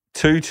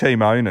 2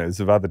 team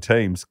owners of other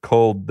teams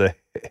called the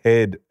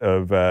head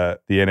of the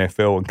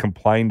NFL and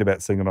complained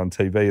about seeing it on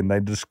TV, and they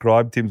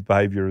described Tim's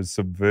behaviour as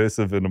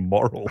subversive and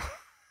immoral.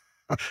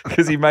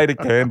 Because he made a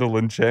candle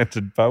and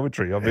chanted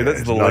poetry. I mean,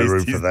 that's the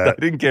least. They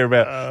didn't care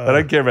about. They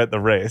don't care about the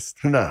rest.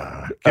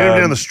 No, get him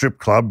down the strip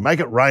club,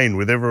 make it rain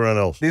with everyone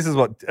else. This is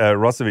what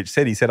Rosevich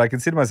said. He said, "I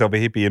consider myself a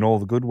hippie in all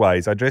the good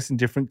ways. I dress in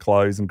different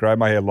clothes and grow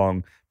my hair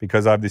long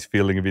because I have this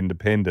feeling of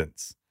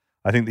independence.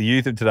 I think the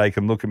youth of today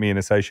can look at me and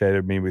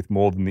associate me with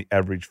more than the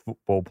average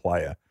football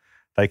player.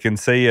 They can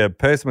see a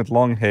person with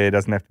long hair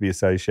doesn't have to be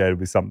associated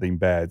with something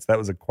bad." So that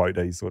was a quote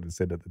he sort of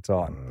said at the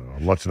time.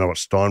 I'd like to know what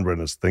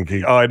Steinbrenner's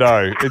thinking. I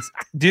know.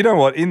 Do you know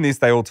what? In this,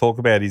 they all talk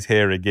about his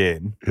hair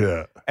again.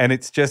 Yeah. And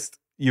it's just,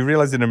 you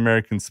realise in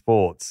American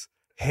sports,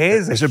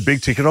 it's a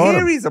big ticket item.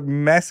 Hair is a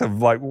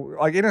massive, like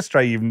in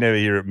Australia, you've never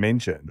hear it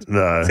mentioned.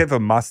 No. Except for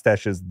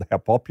mustaches, how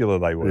popular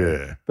they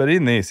were. Yeah. But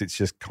in this, it's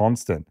just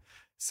constant.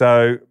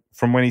 So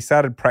from when he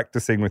started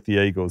practicing with the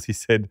Eagles, he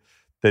said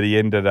that he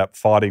ended up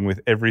fighting with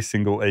every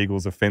single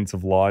Eagles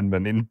offensive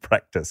lineman in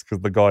practice because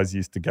the guys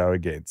used to go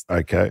against.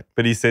 Okay.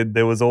 But he said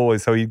there was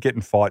always, so he'd get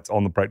in fights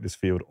on the practice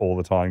field all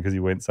the time because he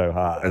went so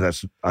hard. And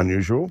that's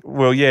unusual?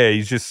 Well, yeah,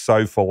 he's just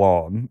so full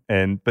on.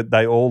 But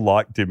they all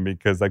liked him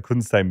because they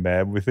couldn't stay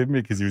mad with him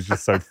because he was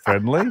just so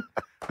friendly.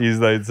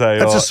 They'd say,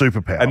 that's a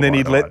superpower. And then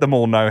he'd let them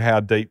all know how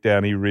deep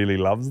down he really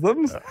loves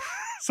them.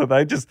 So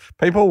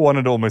people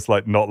wanted to almost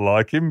like not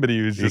like him, but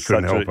he was just you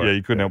couldn't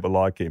help but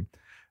like him.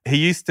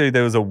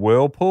 There was a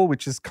whirlpool,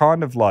 which is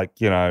kind of like,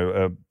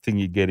 a thing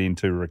you get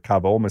into to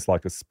recover, almost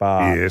like a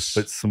spa,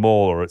 but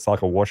smaller. It's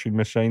like a washing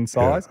machine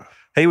size. Yeah.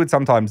 He would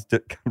sometimes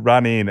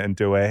run in and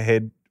do a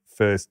head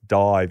first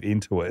dive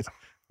into it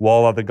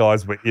while other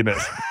guys were in it.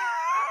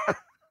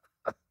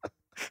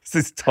 It's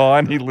this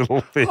tiny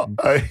little thing.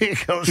 Oh, here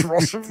comes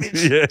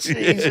Rosevich.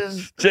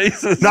 Jesus.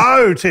 Jesus.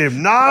 No,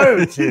 Tim.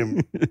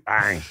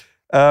 Bang.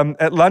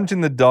 At lunch in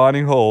the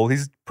dining hall,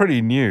 he's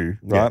pretty new,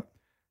 right? Yeah.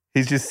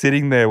 He's just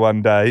sitting there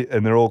one day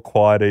and they're all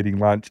quiet eating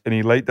lunch, and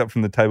he leaped up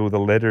from the table with a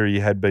letter he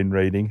had been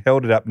reading,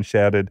 held it up and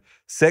shouted,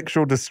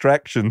 sexual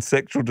distraction.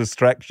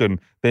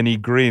 Then he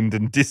grinned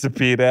and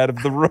disappeared out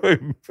of the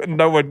room. And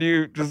no one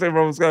knew. Just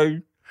everyone was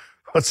going,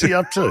 what's he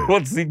up to?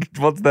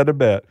 What's that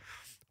about?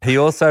 He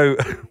also,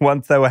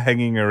 once they were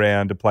hanging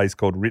around a place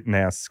called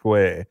Rittenhouse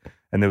Square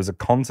and there was a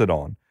concert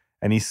on,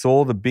 and he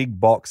saw the big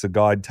box a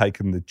guy had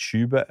taken the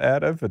tuba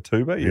out of,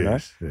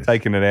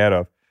 taken it out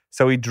of.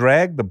 So he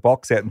dragged the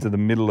box out into the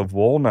middle of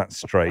Walnut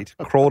Street,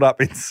 crawled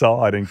up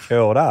inside and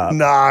curled up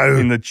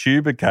in the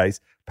tuba case.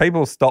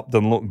 People stopped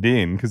and looked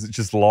in because it's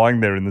just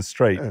lying there in the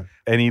street. Yeah.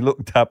 And he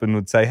looked up and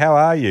would say, "How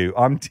are you?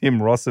 I'm Tim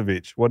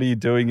Rosevich. What are you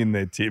doing in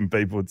there, Tim?"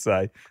 People would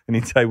say. And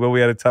he'd say, "Well, we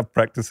had a tough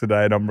practice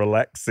today and I'm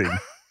relaxing."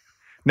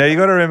 Now, you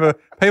got to remember,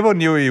 people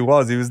knew who he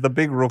was. He was the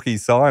big rookie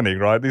signing,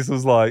 right? This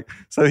was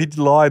so he'd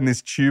lie in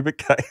this tuba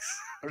case.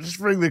 I'm just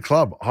ringing the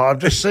club. I've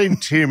just seen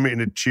Tim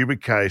in a tuba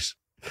case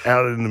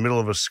out in the middle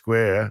of a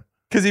square.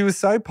 Because he was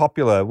so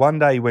popular. One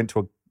day he went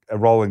to a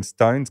Rolling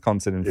Stones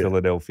concert in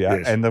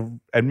Philadelphia and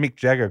Mick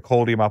Jagger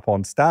called him up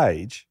on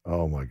stage.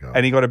 Oh, my God.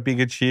 And he got a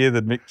bigger cheer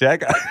than Mick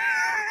Jagger.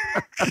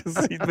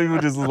 Because people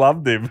just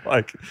loved him.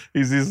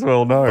 He's this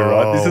well-known,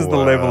 right? This is the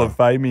level of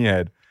fame he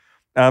had.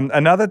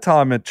 Another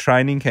time at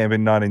training camp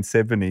in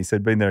 1970, so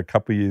he'd been there a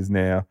couple of years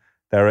now,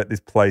 they were at this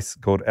place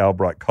called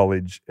Albright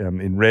College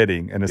in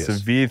Reading, and a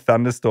severe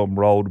thunderstorm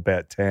rolled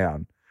about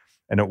town.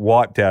 And it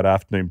wiped out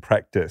afternoon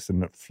practice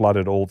and it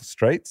flooded all the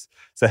streets.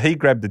 So he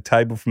grabbed a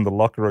table from the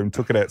locker room,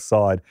 took it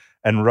outside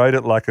and rode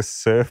it like a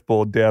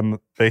surfboard down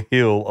the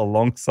hill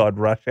alongside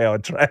rush hour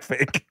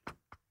traffic.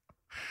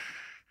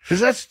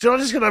 Did I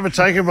just get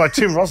overtaken by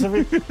Tim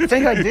Rosevich? I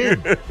think I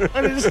did.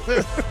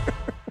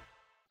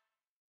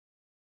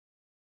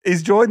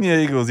 He's joined the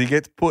Eagles. He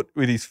gets put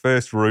with his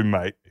first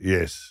roommate.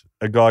 Yes.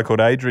 A guy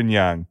called Adrian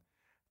Young.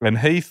 And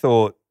he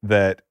thought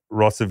that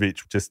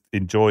Rosevich just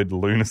enjoyed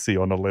lunacy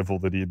on a level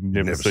that he had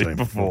never seen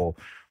before.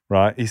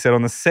 right? He said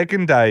on the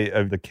second day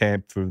of the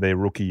camp for their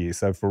rookie year,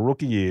 so for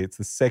rookie year, it's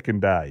the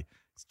second day.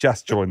 He's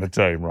just joined the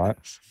team, right?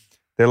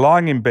 They're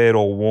lying in bed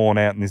all worn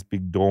out in this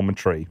big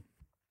dormitory,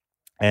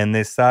 and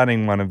they're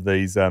starting one of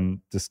these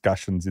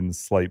discussions in the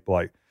sleep,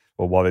 like,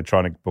 or while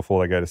they're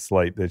before they go to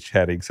sleep, they're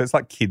chatting. So it's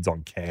like kids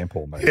on camp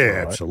almost. Yeah,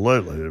 right?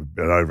 absolutely. They're a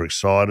bit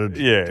overexcited.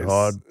 Yes.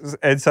 Tired.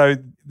 And so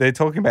they're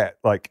talking about,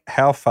 like,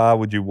 how far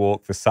would you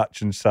walk for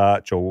such and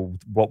such, or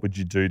what would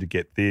you do to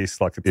get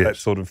this? Like, it's that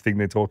sort of thing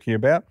they're talking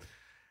about.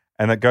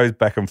 And it goes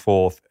back and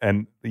forth.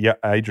 And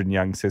Adrian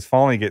Young says,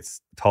 finally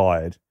gets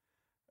tired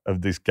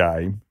of this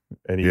game,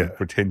 and he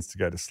pretends to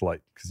go to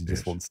sleep because he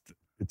just wants to,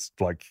 it's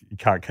like he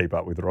can't keep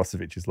up with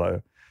Rosevich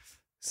lower.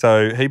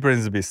 So he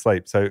pretends to be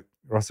asleep. So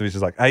Rosevich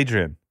is like,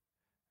 Adrian.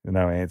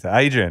 No answer.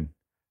 Adrian.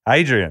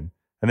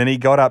 And then he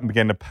got up and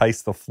began to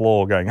pace the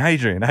floor going,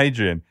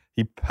 Adrian.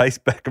 He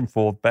paced back and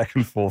forth,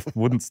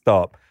 wouldn't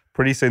stop.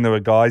 Pretty soon there were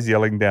guys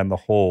yelling down the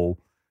hall,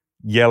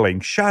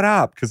 shut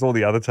up, because all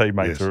the other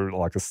teammates are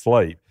like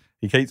asleep.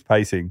 He keeps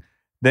pacing.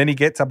 Then he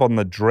gets up on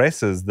the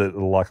dressers that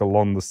are like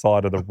along the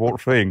side of the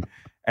thing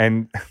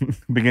and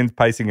begins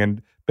pacing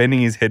and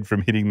bending his head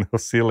from hitting the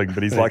ceiling,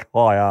 but he's like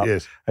high up.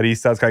 Yes. And he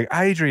starts going,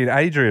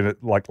 Adrian,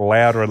 like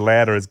louder and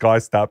louder as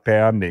guys start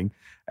pounding.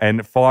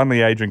 And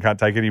finally, Adrian can't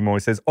take it anymore. He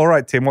says, all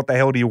right, Tim, what the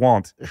hell do you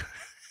want?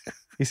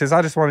 He says,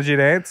 I just wanted you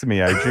to answer me,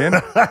 Adrian.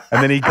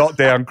 And then he got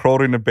down,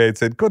 crawled into bed,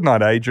 said, good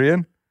night,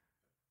 Adrian,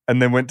 and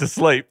then went to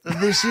sleep.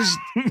 This is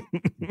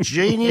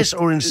genius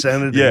or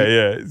insanity.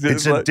 Yeah.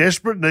 It's a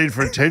desperate need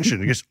for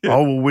attention. He goes, I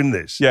will win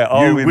this. Yeah,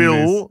 I'll win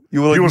this.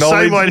 You will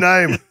say acknowledge my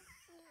name.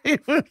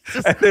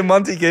 And then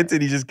once he gets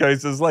it, he just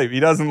goes to sleep.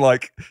 He doesn't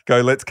like go,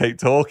 let's keep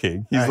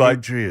talking. He's like,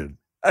 Adrian.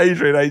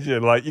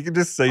 Like you can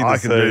just see the I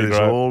scene, can do this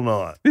right? all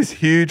night. This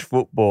huge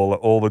footballer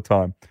all the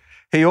time.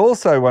 He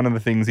also, one of the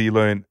things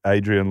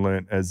Adrian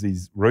learned as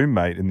his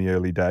roommate in the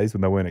early days when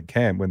they weren't at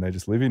camp, when they're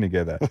just living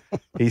together,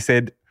 he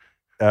said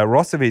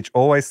Rosevich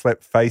always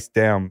slept face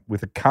down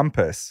with a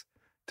compass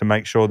to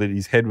make sure that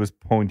his head was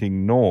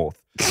pointing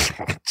north.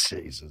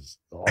 Jesus.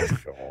 Oh,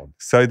 God.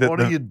 So that what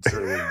are you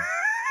doing?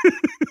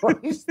 What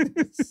is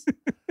this?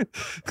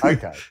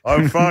 Okay,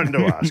 I'm frightened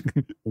to ask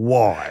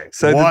why.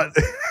 So what?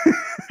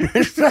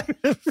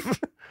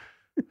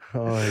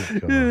 Oh,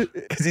 God.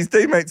 Because his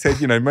teammate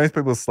said, most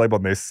people sleep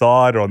on their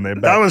side or on their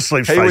back. No one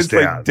sleeps he face would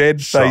sleep down.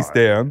 dead face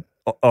down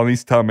on his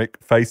stomach,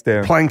 face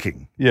down.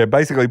 Planking. Yeah,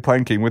 basically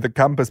planking with a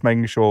compass,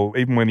 making sure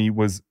even when he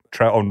was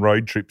on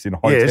road trips in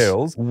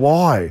hotels. Yes.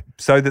 Why?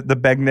 So that the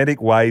magnetic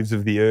waves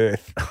of the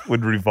earth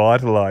would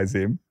revitalize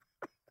him.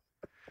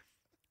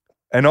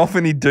 And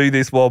often he'd do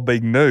this while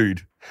being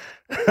nude.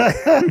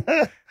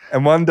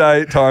 And one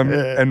day at time,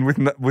 and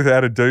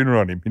without a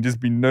doona on him, he'd just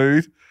be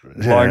nude,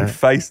 lying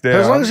face down.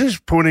 As long as he's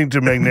pointing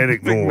to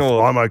magnetic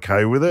north, I'm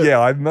okay with it.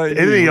 Yeah, I know.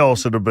 Anything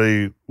else would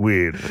be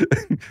weird.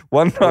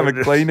 One time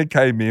a cleaner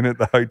came in at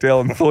the hotel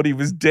and thought he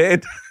was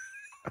dead.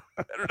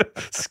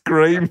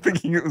 Screamed,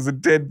 thinking it was a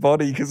dead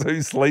body, because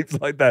who sleeps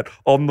like that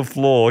on the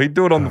floor? He'd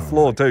do it on the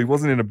floor too. He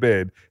wasn't in a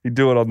bed. He'd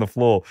do it on the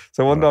floor.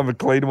 So one time a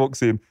cleaner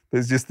walks in,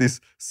 there's just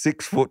this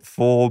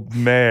 6'4"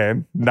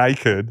 man,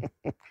 naked,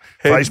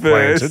 Face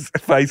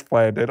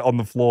planted on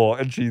the floor,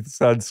 and she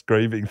started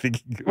screaming,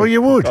 thinking, well,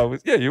 you would.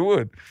 Yeah, you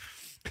would.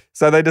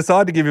 So they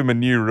decided to give him a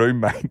new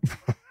roommate.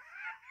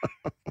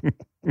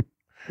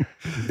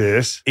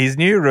 Yes. His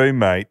new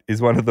roommate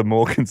is one of the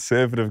more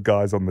conservative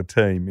guys on the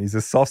team. He's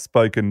a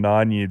soft-spoken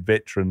 9-year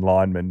veteran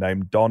lineman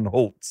named Don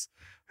Holtz,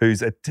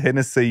 who's a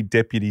Tennessee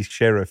deputy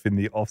sheriff in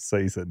the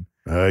off-season.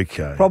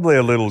 Okay. Probably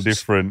a little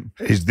different.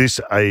 Is this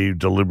a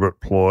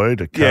deliberate ploy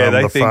to calm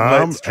they the think,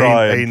 farm? let's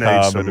try he and needs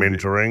calm some it a bit.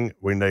 mentoring.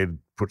 We need to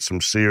put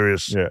some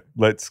serious... Yeah,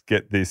 let's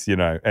get this,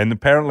 And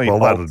apparently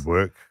that'd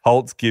work.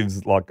 Holtz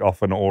gives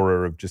off an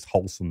aura of just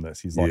wholesomeness.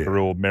 He's like a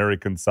real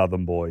American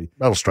Southern boy.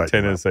 That'll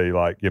straighten Tennessee,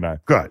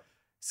 Great.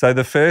 So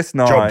the first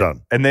night, Job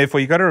done. And therefore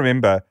you got to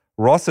remember,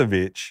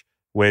 Rosevich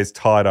wears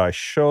tie-dye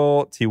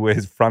shorts. He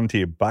wears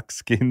frontier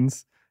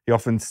buckskins. He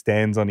often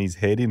stands on his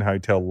head in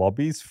hotel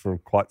lobbies for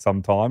quite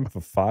some time for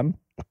fun.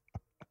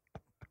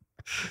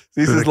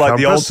 This is like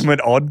the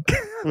ultimate odd.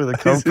 With a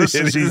compass,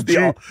 is he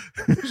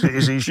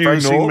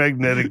facing north?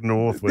 Magnetic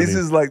north? This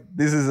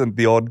isn't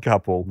the odd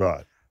couple.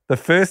 Right. The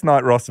first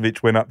night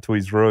Rosevich went up to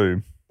his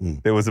room,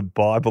 there was a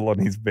Bible on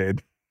his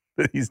bed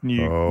that his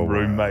new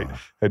roommate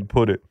had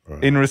put it.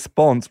 Right. In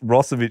response,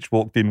 Rosevich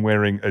walked in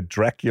wearing a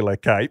Dracula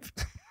cape.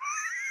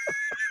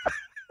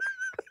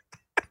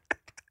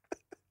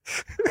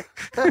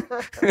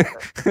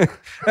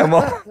 And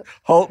while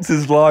Holtz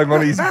is lying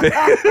on his bed.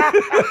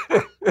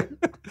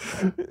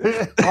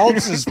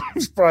 Holtz is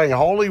spraying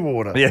holy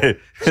water. Yeah.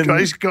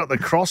 He's got the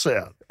cross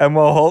out. And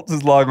while Holtz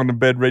is lying on the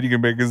bed reading a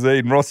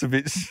magazine,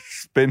 Rosevich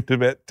spent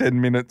about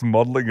 10 minutes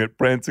modelling it,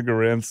 prancing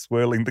around,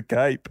 swirling the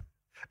cape.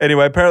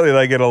 Anyway, apparently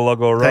they get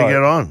along all right. They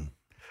get on.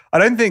 I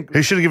don't think...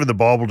 He should have given the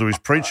Bible to his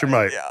preacher,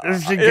 mate. He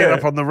should get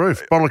up on the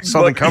roof. Bottle of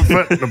Southern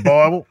Comfort, the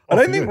Bible. I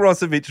don't think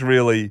Rosevich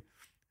really...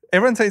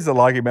 Everyone seems to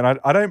like him, and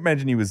I don't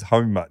imagine he was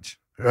home much.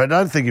 I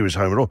don't think he was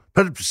home at all.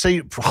 But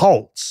see,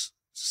 Holtz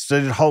So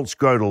did Holtz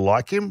grow to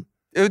like him?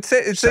 It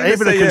So seems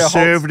even to a say,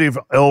 conservative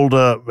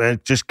elder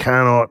just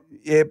cannot.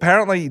 Yeah,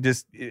 apparently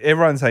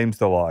everyone seems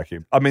to like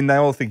him. I mean, they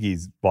all think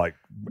he's like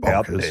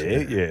out Bonkers, there.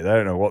 yeah. Yeah, they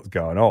don't know what's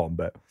going on.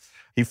 But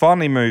he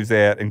finally moves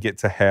out and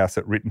gets a house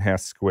at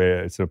Rittenhouse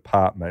Square. It's an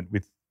apartment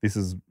this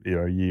is a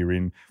year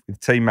in, with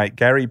teammate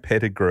Gary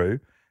Pettigrew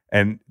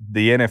and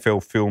the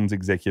NFL Films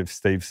executive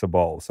Steve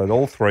Sabol. So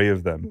all three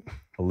of them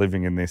are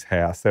living in this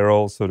house. They're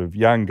all sort of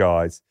young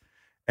guys,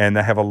 and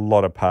they have a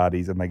lot of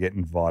parties, and they get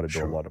invited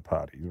to a lot of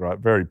parties, right?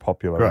 Very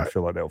popular in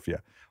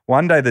Philadelphia.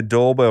 One day the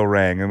doorbell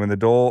rang, and when the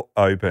door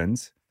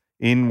opens,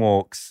 in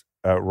walks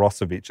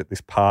Rosevich at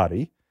this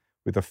party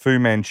with a Fu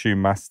Manchu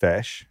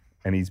mustache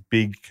and his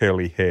big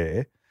curly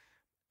hair,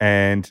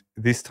 and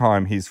this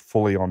time he's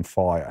fully on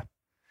fire.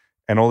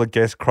 And all the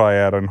guests cry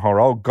out in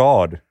horror, "Oh,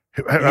 God."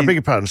 I beg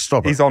your pardon,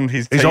 stop it. His on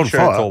T-shirt's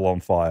fire. all on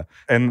fire.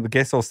 And the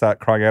guests all start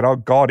crying out, "Oh,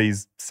 God,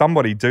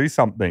 somebody do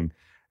something."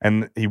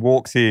 And he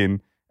walks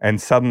in, and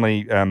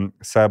suddenly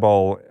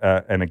Sabol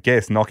and a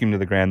guest knock him to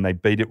the ground. They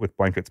beat it with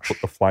blankets, put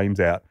the flames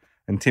out.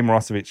 And Tim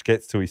Rosevich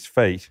gets to his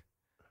feet,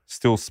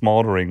 still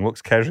smouldering,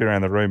 looks casually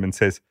around the room and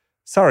says,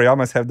 "Sorry, I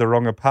must have the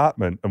wrong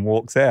apartment," and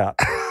walks out.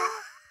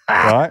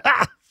 Right?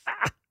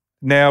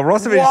 Now,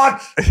 Rosevich...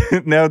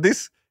 What? Now,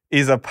 this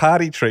is a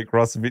party trick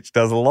Rosevich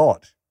does a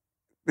lot.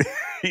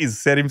 He's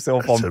set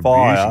himself That's on a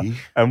fire beauty.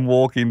 and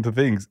walk into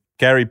things.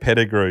 Gary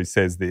Pettigrew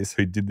says this,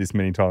 who did this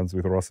many times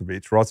with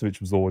Rosevich.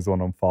 Rosevich was always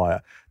on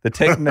fire. The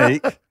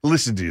technique...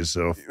 Listen to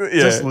yourself. Yeah,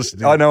 Just listen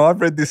to I know,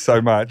 I've read this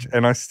so much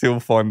and I still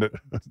find it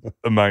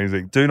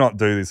amazing. Do not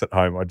do this at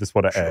home. I just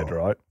want to add,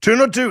 right? Do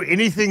not do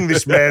anything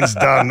this man's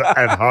done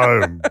at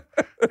home,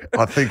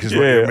 I think is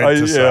what you're meant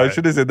to say. I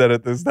should have said that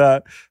at the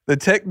start. The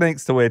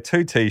technique's to wear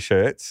 2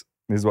 T-shirts.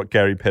 This is what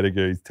Gary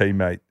Pettigrew's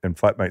teammate and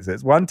flatmate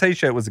says. One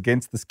T-shirt was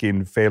against the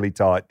skin, fairly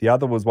tight. The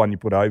other was one you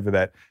put over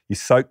that. You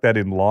soak that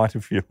in lighter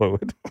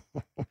fluid.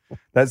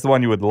 That's the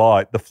one you would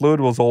light. The fluid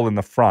was all in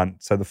the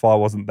front, so the fire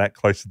wasn't that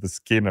close to the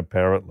skin,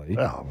 apparently.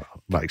 Oh,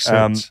 well, makes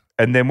sense.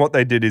 And then what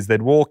they did is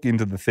they'd walk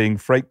into the thing,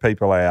 freak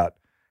people out.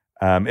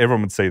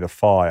 Everyone would see the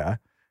fire,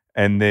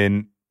 and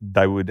then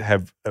they would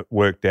have it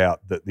worked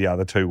out that the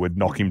other two would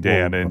knock him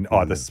down and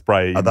either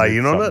spray. Are they him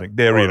in with on it? something.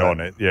 They're Or in are on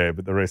they- it, yeah,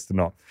 but the rest are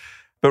not.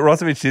 But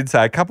Rosevich did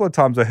say, "A couple of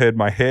times I heard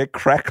my hair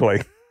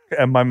crackling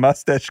and my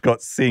mustache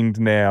got singed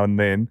now and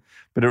then,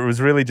 but it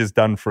was really just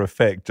done for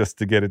effect, just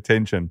to get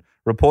attention.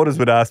 Reporters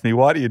would ask me,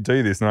 'Why do you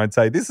do this?' And I'd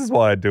say, 'This is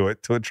why I do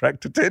it, to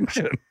attract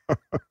attention.'"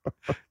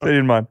 So he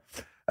didn't mind.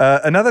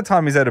 Another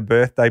time he's at a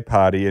birthday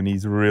party and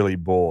he's really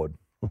bored.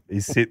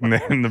 He's sitting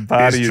there and the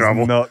party Here's is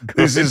trouble. not good.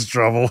 This is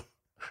trouble.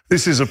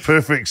 This is a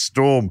perfect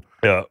storm.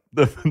 Yeah,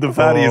 the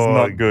party is Oh,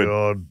 not good.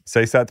 God. So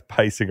he starts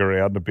pacing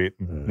around a bit,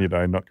 and,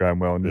 not going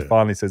well. And he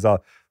finally says, "Oh,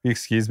 you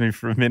excuse me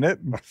for a minute?"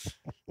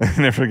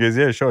 And everyone goes,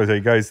 "Yeah, sure." So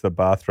he goes to the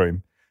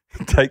bathroom,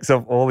 takes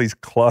off all his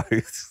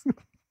clothes,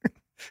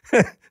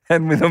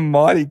 and with a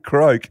mighty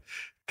croak,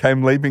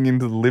 came leaping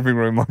into the living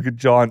room like a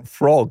giant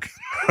frog,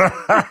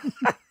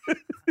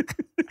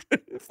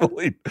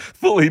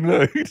 fully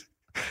nude,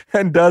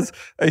 and does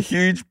a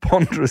huge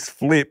ponderous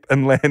flip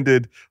and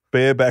landed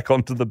bareback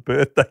onto the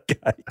birthday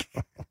cake.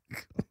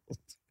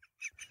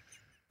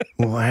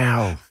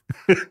 Wow.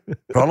 But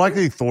I like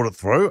that he thought it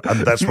through, and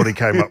that's what he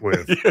came up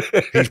with.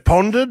 He's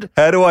pondered,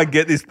 How do I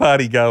get this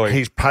party going?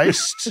 he's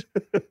paced,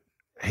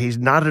 he's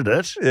nutted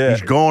it, Yeah.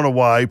 he's gone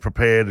away,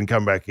 prepared, and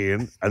come back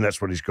in, and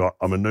that's what he's got.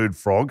 I'm a nude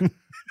frog,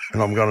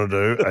 and I'm going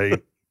to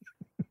do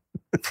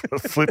a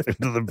flip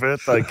into the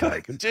birthday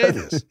cake.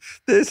 Genius.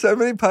 There's so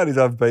many parties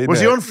I've been Was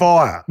at. he on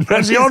fire?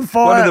 Was he on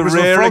fire? One of the Was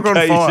rare the frog on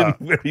fire? occasions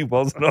where he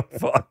wasn't on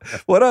fire.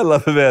 What I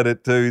love about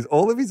it too is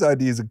all of his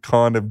ideas are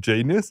kind of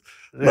genius.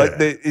 Like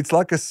Yeah. it's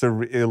like a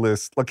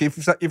surrealist. Like if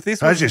this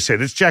was, As you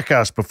said, it's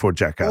Jackass before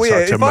Jackass. well,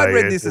 yeah, to if I me,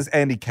 read this as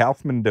Andy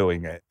Kaufman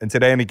doing it and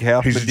said Andy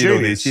Kaufman He's a did all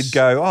this, genius. you'd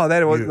go, "Oh,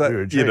 that was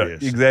You're a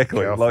genius.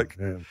 exactly." Kaufman, Like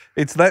yeah.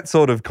 it's that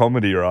sort of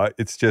comedy, right?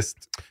 It's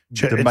just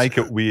to It's- make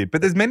it weird.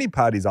 But there's many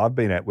parties I've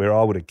been at where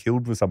I would have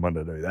killed for someone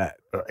to do that.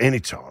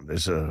 Anytime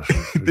there's a.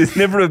 There's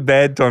never a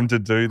bad time to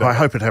do that. I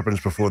hope it happens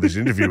before this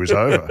interview is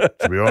over,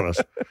 to be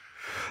honest.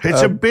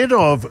 It's a bit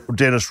of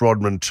Dennis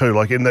Rodman too,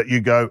 like in that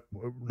you go,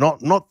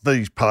 not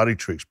these party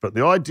tricks, but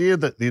the idea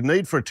that the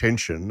need for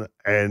attention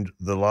and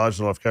the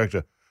large-than-life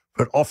character,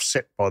 but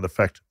offset by the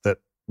fact that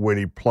when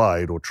he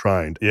played or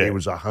trained, Yeah. he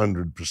was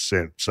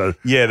 100%. So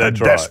Yeah, that's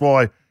and that's right.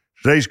 why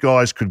these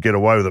guys could get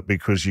away with it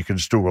because you can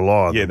still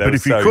rely on Yeah, them. that But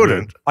was if you so couldn't,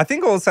 good. I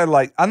think also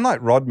like unlike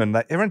Rodman,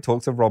 like, everyone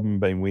talks of Rodman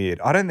being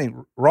weird. I don't think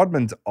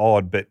Rodman's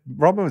odd, but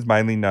Rodman was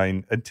mainly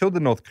known until the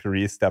North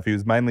Korea stuff. He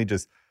was mainly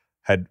just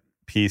had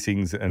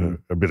piercings and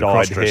A bit of dyed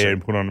cross-dressing. hair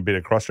and put on a bit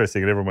of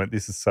cross-dressing, and everyone went,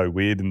 "This is so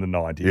weird" in the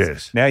 90s.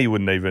 Yes. Now you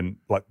wouldn't even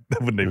they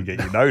wouldn't even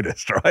get you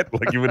noticed, right?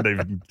 Like you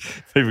wouldn't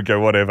even go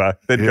whatever.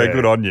 They'd go Yeah.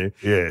 good on you.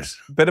 Yes.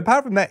 But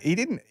apart from that,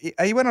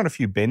 he went on a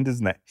few benders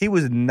and that. He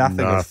was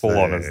nothing as full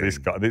on as this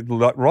guy.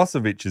 Like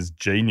Rossovich is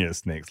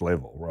genius next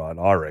level, right?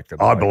 I reckon.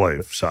 I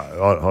believe so.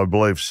 I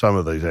believe some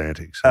of these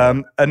antics.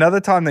 Another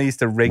time they used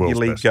to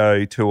regularly best.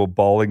 go to a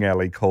bowling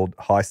alley called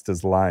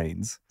Heister's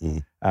Lanes,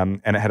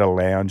 and it had a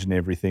lounge and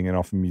everything, and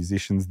often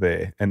musicians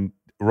there. And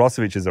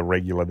Rossovich is a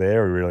regular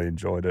there. We really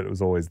enjoyed it. It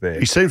was always there.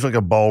 He seems like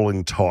a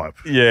bowling type.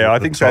 Yeah, I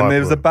The think so. And type there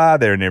was a of- bar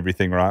there and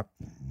everything, right?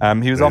 He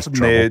was There's often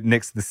there trouble.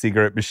 next to the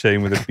cigarette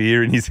machine with a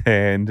beer in his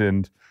hand,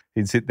 and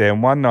he'd sit there.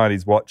 And one night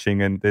he's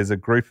watching, and there's a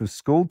group of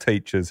school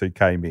teachers who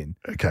came in.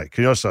 Okay,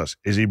 can you ask us,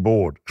 is he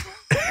bored?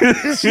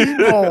 Is he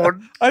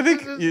bored? I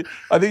think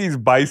his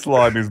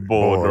baseline is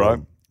bored, Bored. right?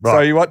 Right.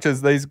 So he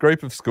watches these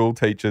group of school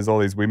teachers, all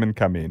these women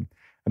come in,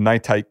 and they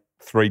take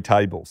 3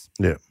 tables.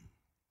 Yeah.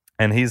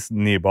 And he's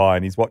nearby,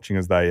 and he's watching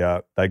as they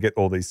get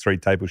all these 3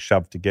 tables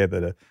shoved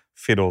together to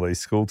fit all these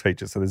school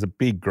teachers. So there's a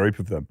big group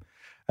of them.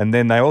 And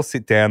then they all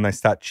sit down, they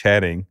start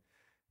chatting.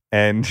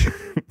 And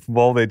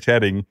while they're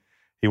chatting,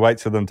 he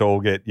waits for them to all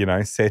get,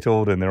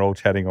 settled, and they're all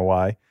chatting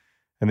away.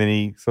 And then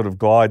he sort of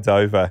glides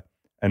over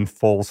and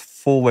falls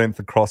full length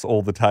across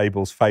all the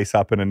tables, face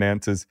up, and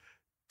announces,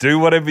 "Do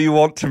whatever you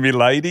want to me,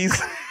 ladies."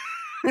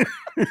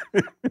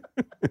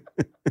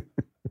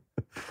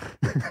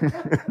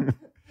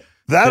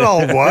 That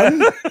old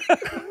one?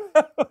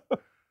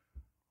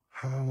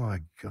 Oh, my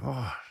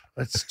God.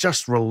 It's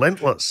just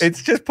relentless.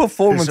 It's just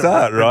performance It's a-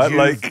 art, right? you-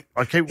 Like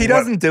I keep he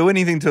doesn't do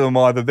anything to them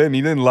either. Then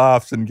he then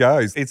laughs and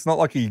goes. It's not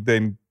like he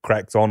then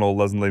cracks on or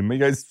doesn't leave him. He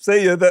goes,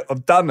 "See you,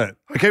 I've done it."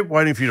 I keep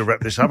waiting for you to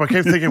wrap this up. I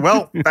keep thinking,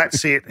 well,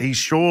 that's it.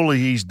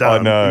 He's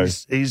done. I know.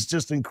 He's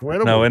just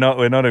incredible. No,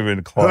 we're not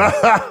even close.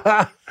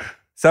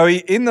 So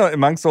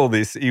amongst all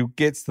this, he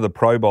gets to the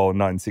Pro Bowl in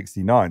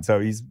 1969. So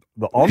he's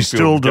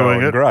still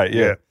doing it. great.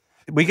 Yeah. Yeah.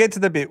 We get to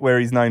the bit where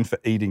he's known for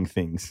eating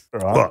things,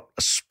 right? What,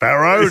 a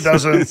sparrow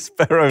doesn't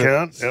Sparrow.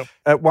 count? Yep.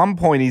 At one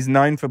point, he's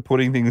known for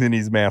putting things in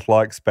his mouth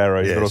like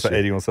sparrows, Yes, but also yeah.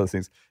 eating all sorts of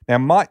things. Now,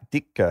 Mike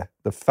Ditka,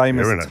 the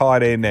famous They're in it.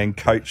 tight end and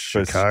coach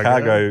for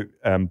Chicago.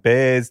 Chicago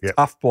Bears, Yep.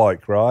 tough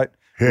bloke, right?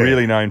 Yeah.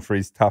 Really known for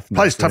his toughness.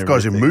 Plays and tough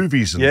guys in everything.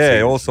 movies and Yeah,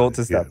 things. all sorts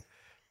of stuff.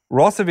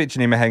 Rossovich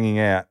and him are hanging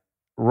out.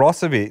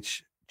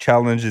 Rossovich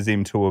challenges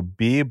him to a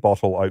beer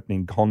bottle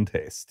opening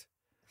contest,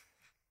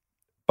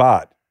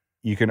 but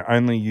you can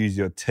only use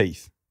your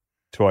teeth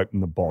to open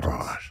the bottles.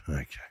 Right,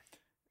 okay.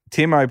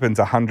 Tim opens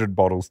 100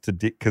 bottles to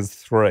Ditka's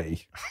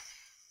 3.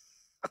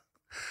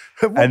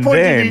 At what And point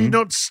did he then-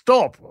 not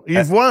stop?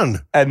 You've won.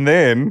 And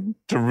then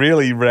to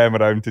really ram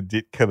it home to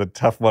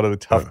Ditka, one of the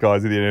tough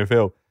guys in the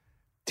NFL,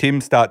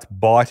 Tim starts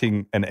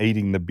biting and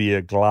eating the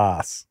beer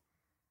glass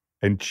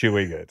and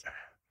chewing it.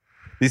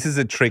 This is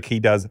a trick he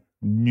does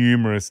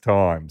numerous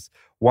times.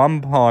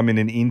 One time in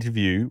an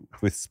interview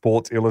with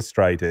Sports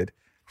Illustrated,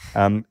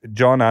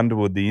 John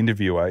Underwood, the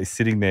interviewer, is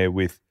sitting there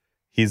with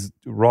his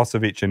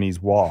Rossovich and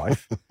his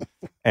wife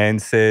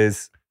and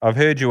says, "I've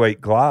heard you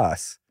eat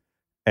glass."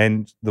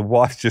 And the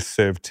wife just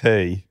served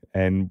tea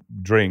and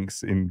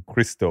drinks in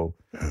crystal.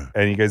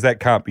 And he goes, "That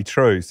can't be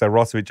true." So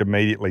Rossovich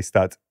immediately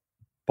starts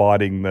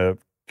biting the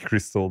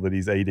crystal that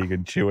he's eating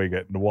and chewing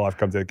it. And the wife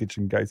comes out of the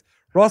kitchen and goes,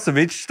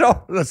 "Rossovich,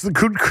 stop. That's the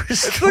good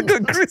crystal. It's a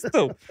good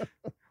crystal.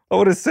 I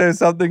would have served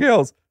something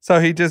else." So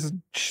he just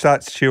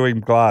starts chewing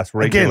glass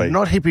regularly. Again,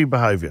 not hippie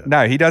behaviour.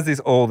 No, he does this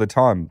all the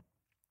time.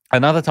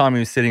 Another time he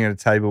was sitting at a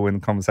table when the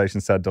conversation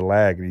started to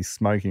lag and he's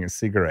smoking a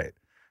cigarette.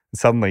 And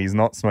suddenly he's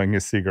not smoking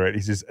a cigarette.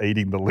 He's just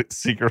eating the lit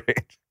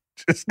cigarette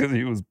just because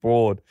he was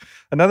bored.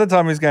 Another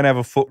time he was going to have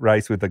a foot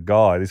race with a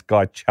guy. This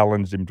guy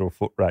challenged him to a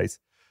foot race.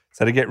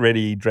 So to get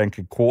ready, he drank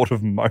a quart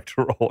of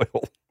motor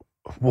oil.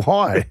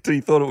 Why? He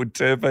thought it would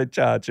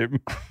turbocharge him.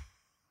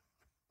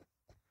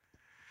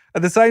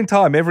 At the same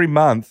time, every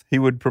month, he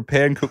would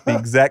prepare and cook the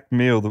exact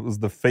meal that was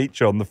the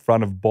feature on the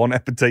front of Bon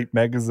Appetit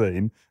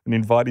magazine and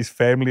invite his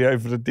family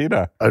over to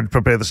dinner. I'd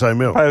prepare the same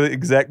meal. The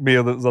exact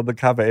meal that was on the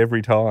cover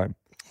every time.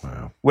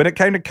 Wow. When it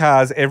came to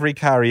cars, every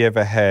car he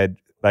ever had,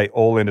 they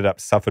all ended up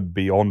suffered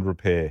beyond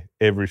repair.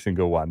 Every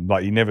single one.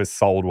 Like he never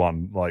sold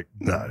one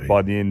No.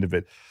 by the end of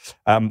it.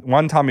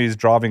 One time he was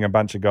driving a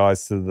bunch of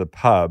guys to the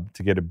pub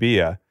to get a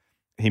beer.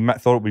 He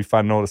thought it would be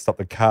fun in order to stop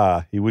the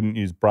car. He wouldn't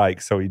use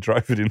brakes, so he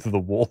drove it into the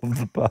wall of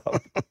the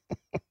pub.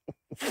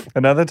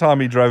 Another time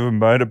he drove a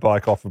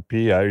motorbike off a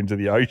pier into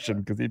the ocean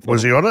because he thought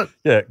Was he on it?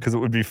 Yeah, because it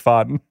would be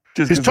fun.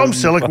 Just Is 'cause it Tom would be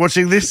Selleck fun.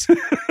 watching this?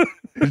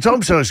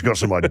 Tom Selleck's got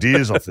some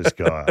ideas off this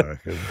guy, I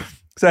reckon.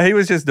 So he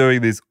was just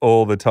doing this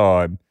all the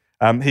time.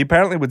 He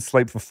apparently would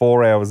sleep for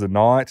 4 hours a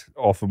night,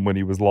 often when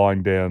he was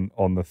lying down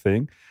on the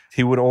thing.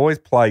 He would always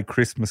play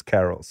Christmas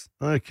carols,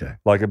 Okay.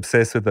 like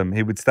obsessed with them.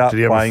 He would start Did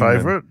he have a playing them.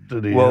 favourite?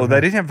 Did he? Well,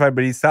 they didn't have a favourite,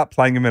 but he'd start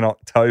playing them in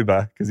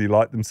October because he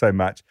liked them so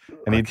much.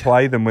 And he'd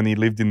play them when he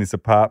lived in this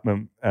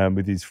apartment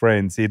with his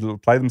friends. He'd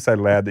play them so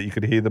loud that you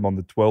could hear them on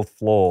the 12th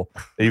floor,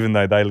 even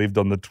though they lived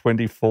on the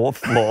 24th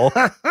floor.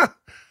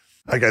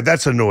 Okay,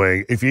 that's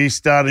annoying. If you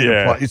started to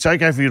Yeah. play, it's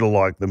okay for you to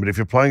like them, but if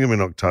you're playing them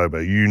in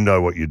October, you know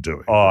what you're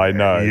doing. Oh, I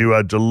know. You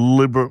are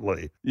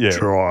deliberately Yeah.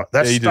 trying.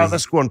 That's He just-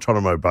 that's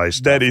Guantanamo Bay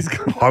stuff. That is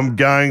I'm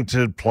going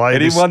to play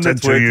anyone this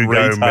that's until worked you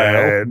go retail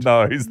mad.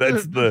 knows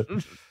that's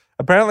the.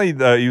 Apparently,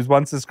 he was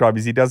once described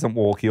as he doesn't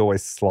walk, he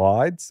always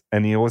slides,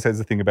 and he always has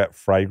a thing about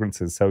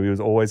fragrances. So he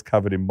was always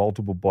covered in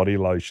multiple body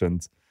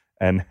lotions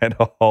and had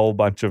a whole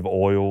bunch of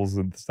oils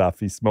and stuff.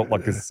 He smelt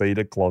like a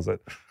cedar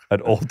closet at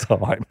all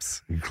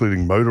times.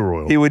 Including motor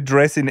oil. He would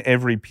dress in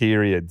every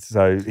period.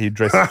 So he'd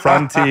dress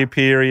frontier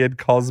period,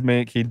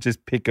 cosmic. He'd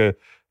just pick a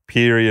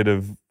period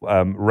of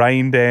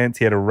rain dance.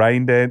 He had a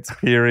rain dance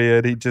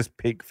period. He'd just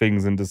pick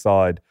things and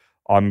decide,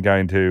 I'm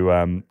going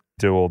to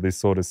do all this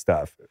sort of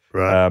stuff.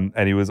 Right.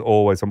 And he was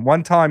always on.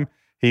 One time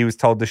he was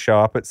told to show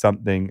up at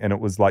something and it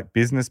was like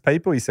business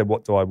people. He said,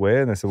 what do I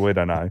wear? And they said, we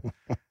don't know.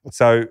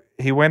 So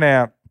he went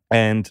out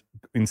and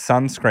in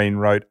sunscreen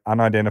wrote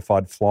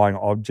unidentified flying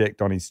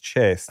object on his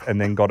chest and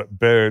then got it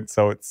burnt.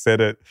 So it said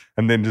it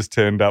and then just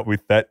turned up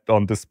with that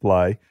on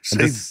display.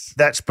 And See,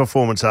 that's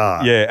performance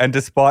art. yeah. And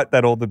despite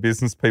that, all the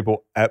business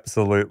people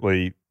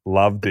absolutely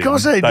loved him.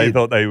 Because they did.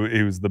 thought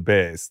he was the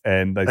best.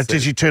 And they said,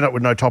 Did you turn up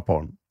with no top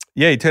on?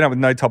 yeah, he turned up with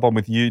no top on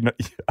with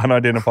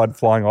unidentified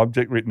flying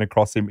object written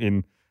across him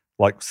in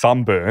like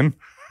sunburn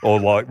or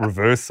like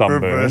reverse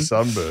sunburn. Reverse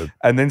sunburn.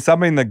 And then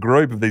somebody in the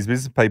group of these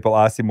business people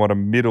asked him what a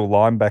middle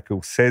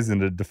linebacker says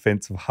in a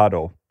defensive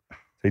huddle. So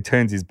he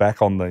turns his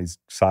back on these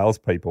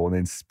salespeople and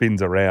then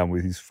spins around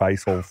with his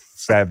face all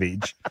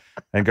savage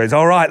and goes,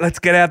 all right, let's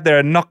get out there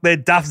and knock their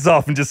duffs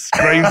off, and just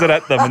screams it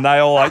at them. And they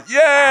all like,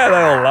 yeah, they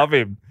all love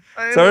him.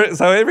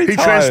 So every He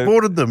time.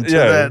 transported them to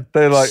that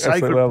they're like, sacred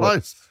absolutely love it.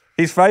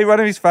 place. One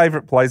of his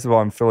favourite places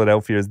in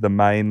Philadelphia is the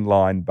Main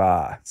Line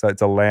Bar. So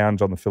it's a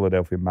lounge on the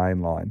Philadelphia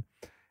Main Line.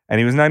 And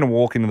he was known to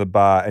walk into the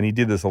bar, and he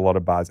did this a lot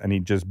of bars, and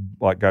he'd just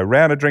like go,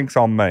 round of drinks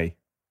on me,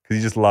 because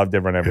he just loved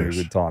everyone having a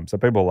good time. So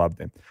people loved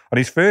him. On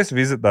his first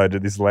visit, though, to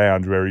this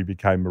lounge where he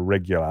became a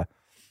regular,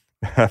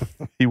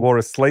 he wore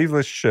a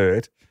sleeveless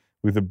shirt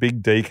with a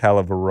big decal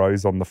of a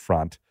rose on the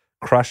front,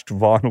 crushed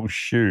vinyl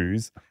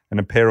shoes, and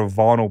a pair of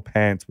vinyl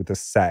pants with a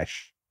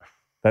sash.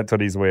 That's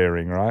what he's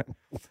wearing, right?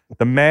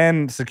 The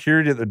man,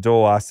 security at the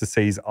door, asked to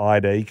see his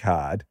ID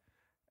card.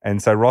 And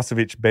so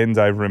Rosevich bends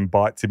over and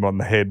bites him on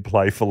the head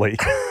playfully.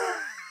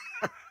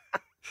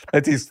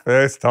 That's his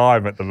first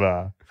time at the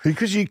bar.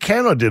 Because you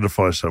can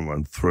identify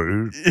someone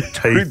through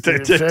teeth,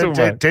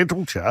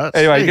 dental charts. Anyway,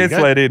 he There you gets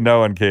go. let in. No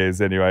one cares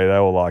anyway. They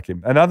all like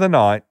him. Another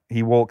night,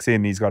 he walks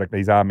in. He's got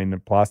his arm in a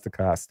plaster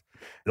cast.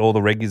 All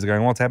the regulars are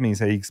going, what's happening?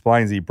 So he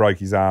explains he broke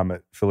his arm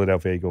at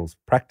Philadelphia Eagles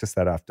practice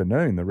that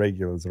afternoon. The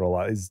regulars are all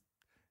like, it's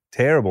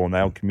terrible. And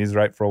they'll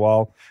commiserate for a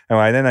while.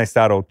 Anyway, then they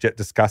start all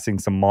discussing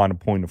some minor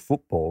point of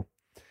football.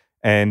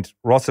 And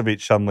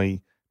Rosevich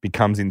suddenly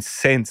becomes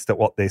incensed at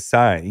what they're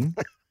saying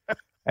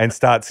and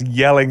starts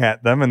yelling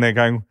at them. And they're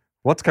going,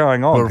 what's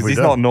going on? What have Because we he's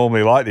done? not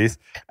normally like this.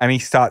 And he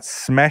starts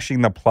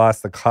smashing the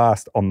plaster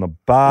cast on the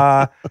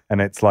bar.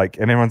 And it's like,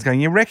 and everyone's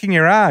going, you're wrecking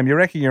your arm. You're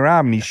wrecking your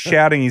arm. And he's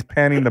shouting, he's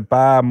pounding the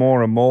bar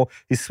more and more.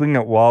 He's swinging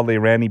it wildly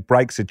around. He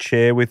breaks a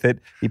chair with it.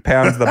 He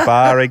pounds the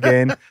bar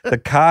again. The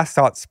cast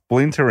starts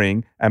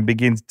splintering and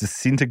begins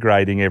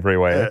disintegrating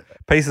everywhere.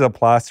 Pieces of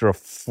plaster are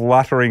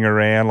fluttering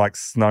around like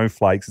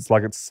snowflakes. It's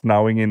like it's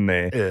snowing in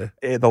there.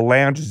 The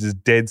lounge is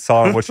just dead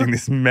silent watching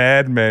this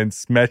madman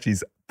smash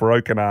his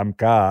broken arm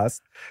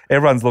cast.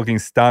 Everyone's looking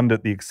stunned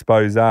at the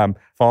exposed arm.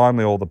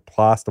 Finally, all the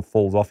plaster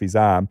falls off his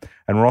arm,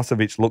 and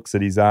Rosevich looks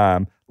at his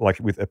arm like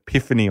with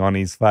epiphany on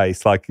his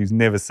face, like he's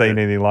never seen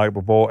anything like it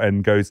before,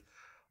 and goes,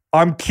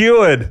 I'm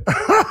cured.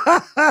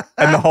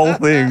 And the whole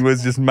thing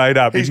was just made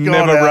up. He's He's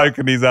gone never out.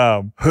 broken his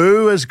arm.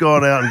 Who has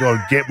gone out and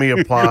gone, get me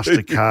a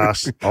plaster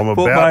cast? I'm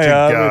Put about my to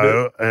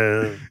arm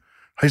go.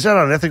 Is that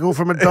unethical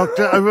from a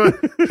doctor?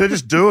 So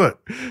just do it.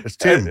 It's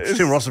Tim. It's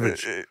Tim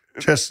Rosevich.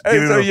 Just give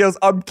And so him he yells,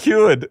 I'm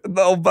cured. And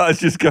the whole bar's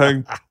just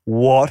going,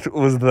 what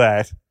was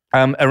that?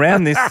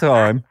 Around this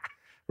time,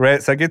 so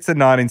it gets to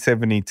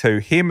 1972,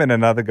 him and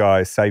another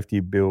guy, safety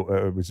Bill,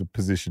 was a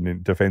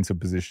defensive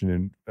position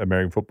in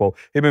American football.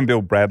 Him and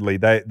Bill Bradley,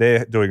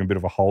 they're doing a bit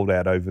of a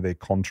holdout over their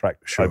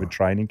contract over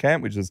training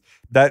camp,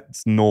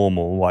 that's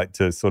normal, like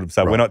to sort of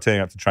say, we're not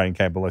turning up to training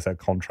camp unless our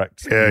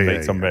contract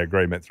meets some of our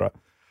agreements, right?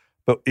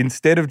 But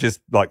instead of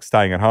just like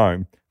staying at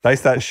home, they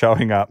start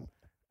showing up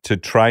to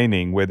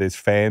training where there's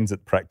fans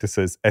at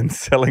practices and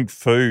selling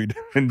food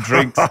and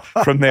drinks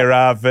from their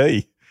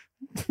RV.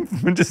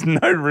 For just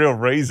no real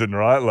reason,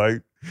 right?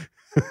 Like,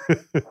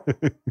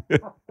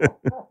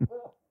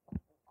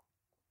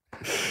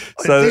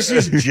 so this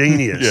is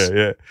genius.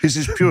 Yeah. This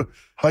is pure.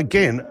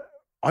 Again,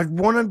 I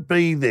want to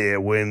be there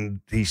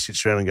when he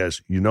sits around and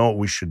goes, you know what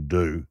we should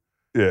do?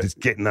 Yeah. Just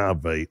get an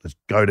RV. Let's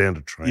go down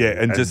to training. Yeah,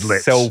 and just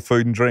let's- sell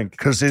food and drink.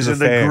 Because there's to a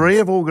the fans. degree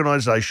of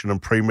organisation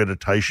and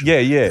premeditation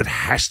that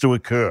has to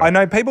occur. I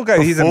know people go,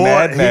 he's a Before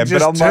madman, he but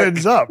just I'm like,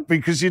 turns up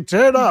because you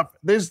turn up.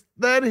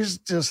 That is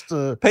just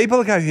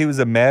people go, he was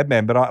a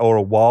madman, or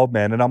a wild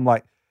man, and I'm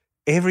like,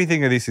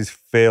 everything of this is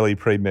fairly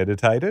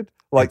premeditated.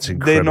 Like It's they're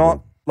incredible.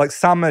 not like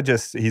some are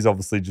just, he's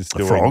obviously just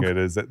doing frog. it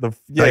as it.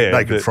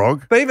 Naked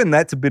frog. But even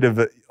that's a bit of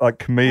a like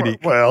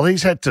comedic. Well,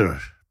 he's had to,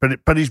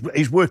 but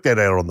he's worked that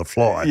out on the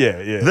fly.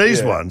 Yeah.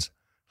 These ones,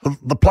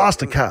 the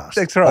plaster cast.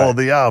 That's right. Or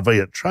the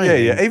RV at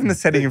training. Yeah. Even the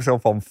setting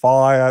himself on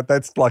fire,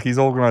 that's like he's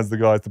organised the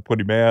guys to put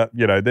him out.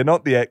 You know, they're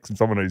not the acts of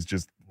someone who's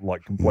just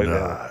like completely.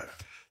 No.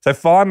 So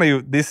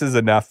finally, this is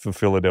enough for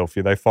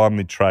Philadelphia. They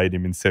finally trade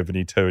him in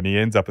 72 and he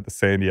ends up at the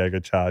San Diego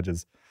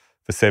Chargers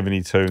for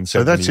 72 and 73.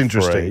 So that's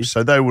interesting.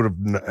 So they would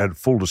have had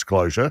full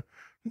disclosure,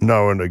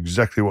 knowing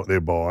exactly what they're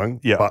buying,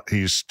 Yeah. but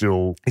he's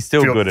still He's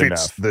still good fits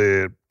enough.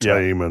 their Yeah.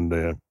 team and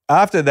their.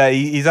 After that,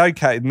 he's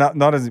okay.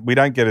 Not as we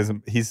don't get as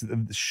his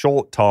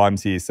short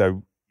times here.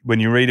 So when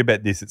you read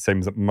about this, it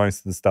seems that most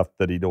of the stuff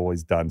that he'd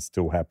always done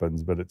still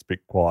happens, but it's a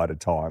bit quieter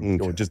time,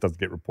 or it just doesn't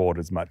get reported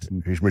as much.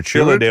 In He's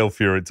matured.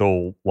 Philadelphia, it's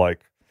all like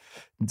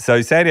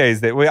so. San Diego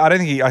is there. I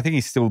think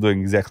he's still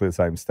doing exactly the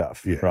same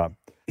stuff. Yeah. Right.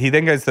 He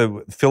then goes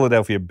to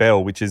Philadelphia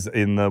Bell, which is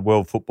in the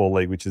World Football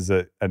League, which is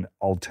an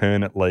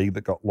alternate league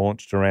that got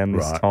launched around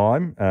this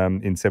time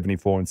in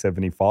 74 and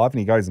 75. And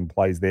he goes and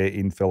plays there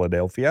in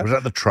Philadelphia. Was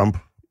that the Trump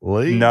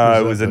league? No, it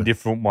that was a the-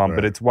 different one,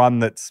 but it's one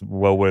that's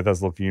well worth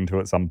us looking into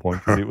at some point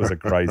because it was a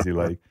crazy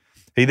league.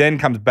 He then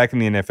comes back in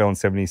the NFL in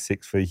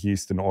 76 for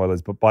Houston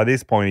Oilers, but by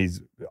this point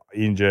he's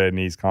injured and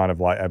he's kind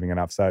of like having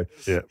enough. So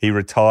he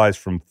retires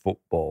from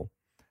football.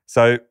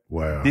 So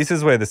Wow. this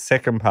is where the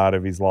second part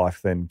of his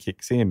life then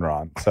kicks in,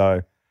 right?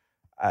 So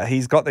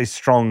he's got these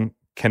strong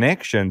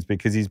connections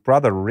because his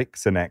brother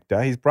Rick's an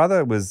actor. His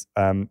brother was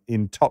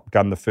in Top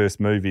Gun, the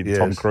first movie, the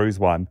Tom Yes. Cruise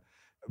one.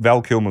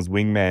 Val Kilmer's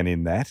wingman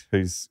in that,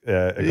 who's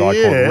a guy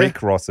called Rick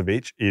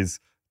Rossovich,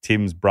 is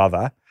Tim's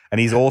brother. And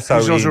he's also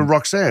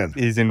Roxanne.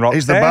 He's in Roxanne.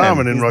 He's the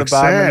barman in He's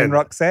Roxanne. the barman in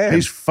Roxanne.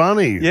 He's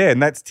funny. Yeah,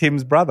 and that's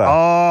Tim's brother.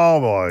 Oh,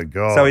 my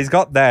God. So he's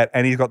got that,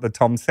 and he's got the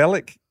Tom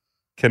Selleck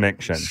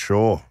connection.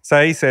 Sure.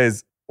 So he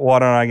says, why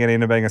don't I get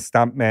into being a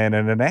stuntman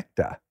and an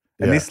actor?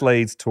 And Yeah. this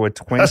leads to a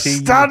 20... A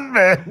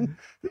stuntman.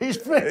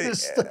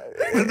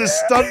 The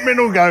stuntman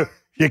will go,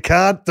 you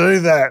can't do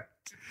that.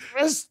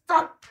 A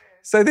stuntman.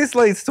 So this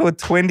leads to a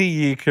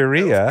 20-year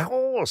career. Of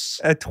course.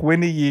 A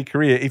 20-year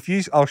career.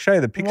 I'll show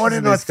you the pictures Why of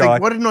didn't I this guy.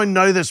 think? Why didn't I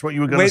know this? What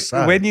you were going to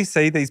say? When you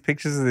see these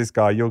pictures of this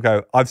guy, you'll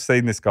go, I've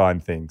seen this guy in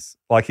things.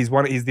 Like he's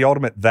the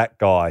ultimate that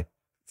guy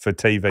for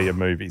TV and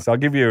movies. I'll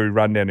give you a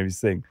rundown of his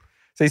thing.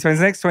 So he spends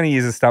the next 20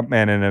 years as a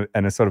stuntman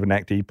and a sort of an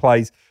actor. He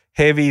plays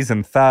heavies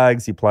and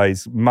thugs. He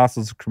plays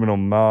muscles, criminal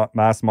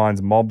masterminds,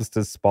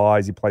 mobsters,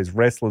 spies. He plays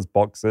wrestlers,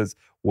 boxers,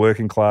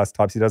 working class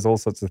types. He does all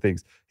sorts of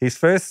things. His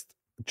first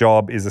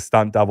job is a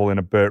stunt double in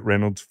a Burt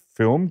Reynolds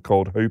film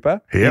called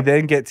Hooper. Yep. He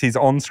then gets his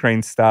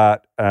on-screen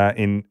start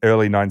in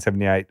early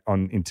 1978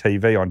 in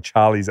TV on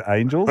Charlie's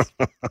Angels.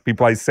 He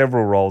plays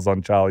several roles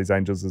on Charlie's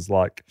Angels as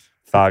like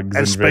thugs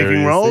and speaking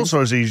various roles, things.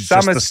 or is he Some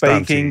just are the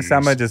stunt speaking, he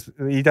some are is? just,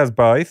 he does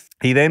both.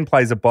 He then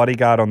plays a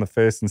bodyguard on the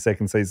first and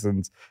second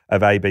seasons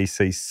of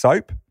ABC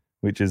Soap,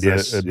 which is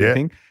Yes, a big yeah.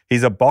 thing.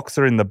 He's a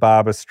boxer in the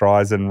Barbra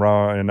Streisand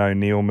Ryan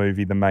O'Neal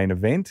movie, The Main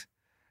Event.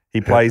 He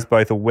plays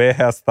both a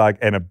warehouse thug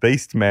and a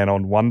beast man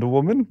on Wonder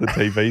Woman, the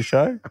TV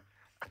show.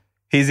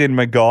 He's in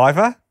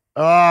MacGyver,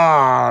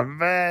 Oh,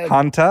 man.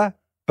 Hunter,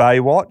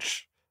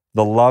 Baywatch,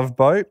 The Love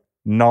Boat,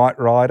 Knight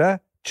Rider,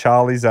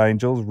 Charlie's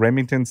Angels,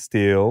 Remington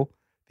Steele,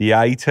 The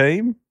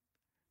A-Team.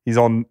 He's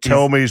on.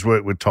 Tell me he's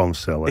worked with Tom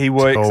Selleck. He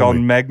works Tell on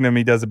me. Magnum.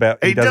 He does a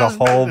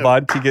whole Magnum.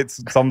 bunch. He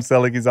gets Tom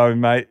Selleck, his own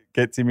mate,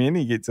 gets him in.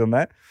 He gets on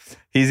that.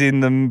 He's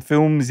in the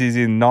films. He's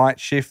in Night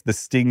Shift, The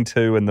Sting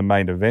 2, and The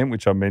Main Event,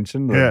 which I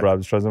mentioned. The Yeah.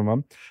 Barbra Streisand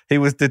one. He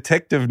was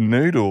Detective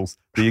Noodles,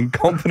 the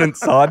incompetent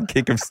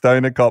sidekick of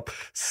stoner cop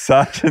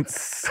Sergeant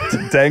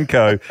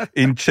Danko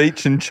in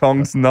Cheech and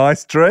Chong's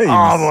Nice Dreams.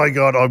 Oh, my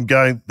God. I'm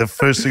going. The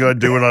first thing I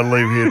do when I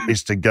leave here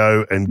is to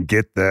go and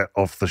get that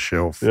off the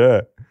shelf.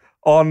 Yeah.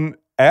 On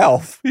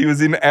Alf. He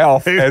was in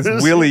Alf He as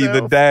was Willie, in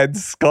the Alf.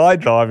 dad's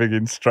skydiving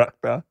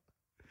instructor.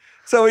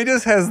 So he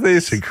just has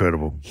this It's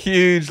incredible.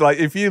 huge, like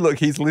if you look,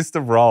 his list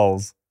of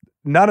roles,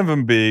 none of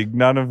them big,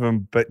 none of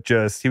them, but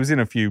just, he was in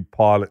a few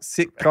pilot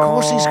sitcoms. Of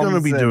course he's going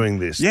to be and- doing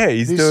this. Yeah,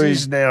 he's this doing,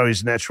 is now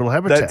his natural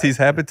habitat. that's his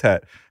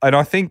habitat. And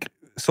I think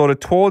sort of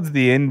towards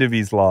the end of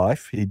his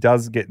life, he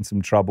does get in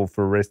some trouble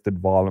for arrested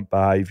violent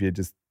behaviour.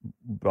 Just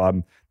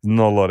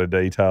not a lot of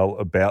detail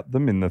about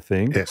them in the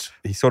thing. Yes.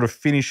 He sort of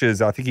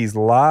finishes, I think his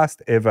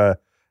last ever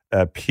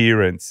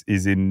appearance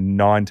is in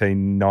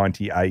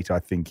 1998. I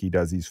think he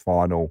does his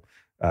final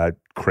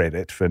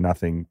credit for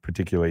nothing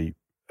particularly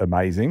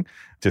amazing,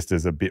 just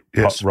as a bit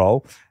Yes.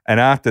 role. And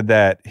after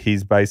that,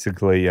 he's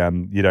basically,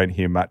 you don't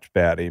hear much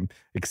about him,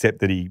 except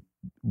that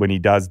when he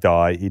does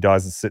die, he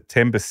dies on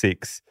September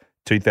 6,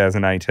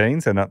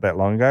 2018, so not that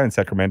long ago in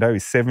Sacramento.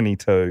 He's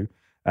 72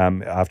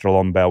 after a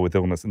long bout with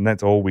illness, and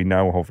that's all we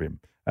know of him,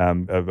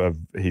 of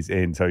his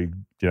end. So,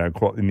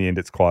 in the end,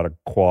 it's quite a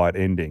quiet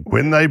ending.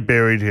 When they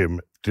buried him,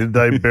 did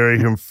they bury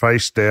him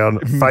face down,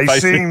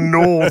 facing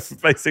north?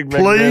 Facing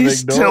Please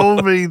magnetic north.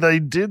 tell me they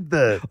did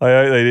that. I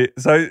hope they did.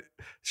 So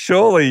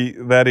surely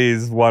that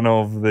is one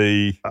of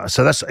the.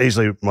 So that's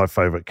easily my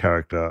favourite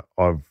character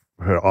I've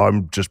heard.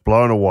 I'm just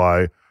blown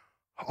away.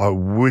 I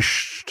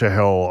wish to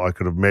hell I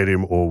could have met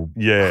him or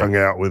Yeah. hung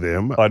out with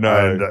him. I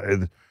know.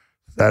 And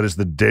that is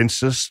the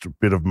densest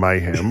bit of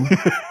mayhem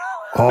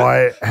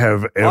I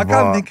have ever I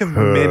can't think of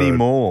many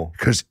more.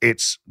 because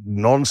it's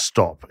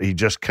non-stop. He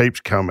just keeps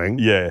coming.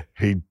 Yeah,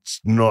 He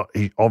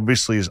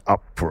obviously is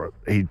up for it.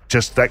 He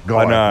just that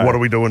guy. I know. What are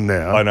we doing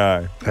now? I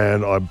know.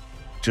 And I'm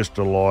just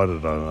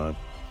delighted. And I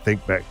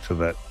think back to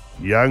that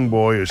young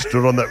boy who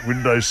stood on that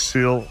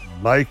windowsill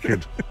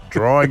naked,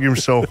 drying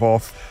himself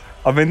off.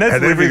 I mean, that's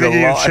And living everything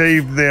he a life.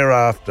 achieved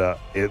thereafter.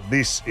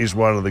 This is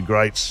one of the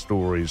great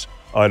stories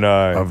I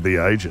know. of the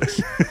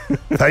ages.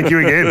 Thank you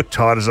again,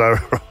 Titus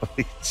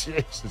O'Reilly.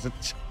 Jesus,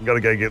 I've got to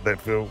go get that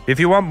film. If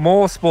you want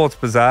more Sports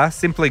Bazaar,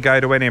 simply go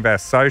to any of our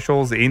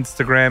socials,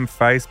 Instagram,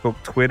 Facebook,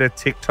 Twitter,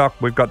 TikTok.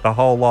 We've got the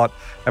whole lot.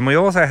 And we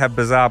also have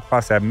Bazaar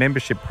Plus, our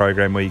membership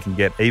program where you can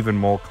get even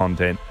more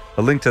content.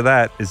 The link to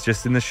that is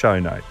just in the show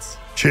notes.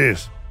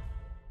 Cheers.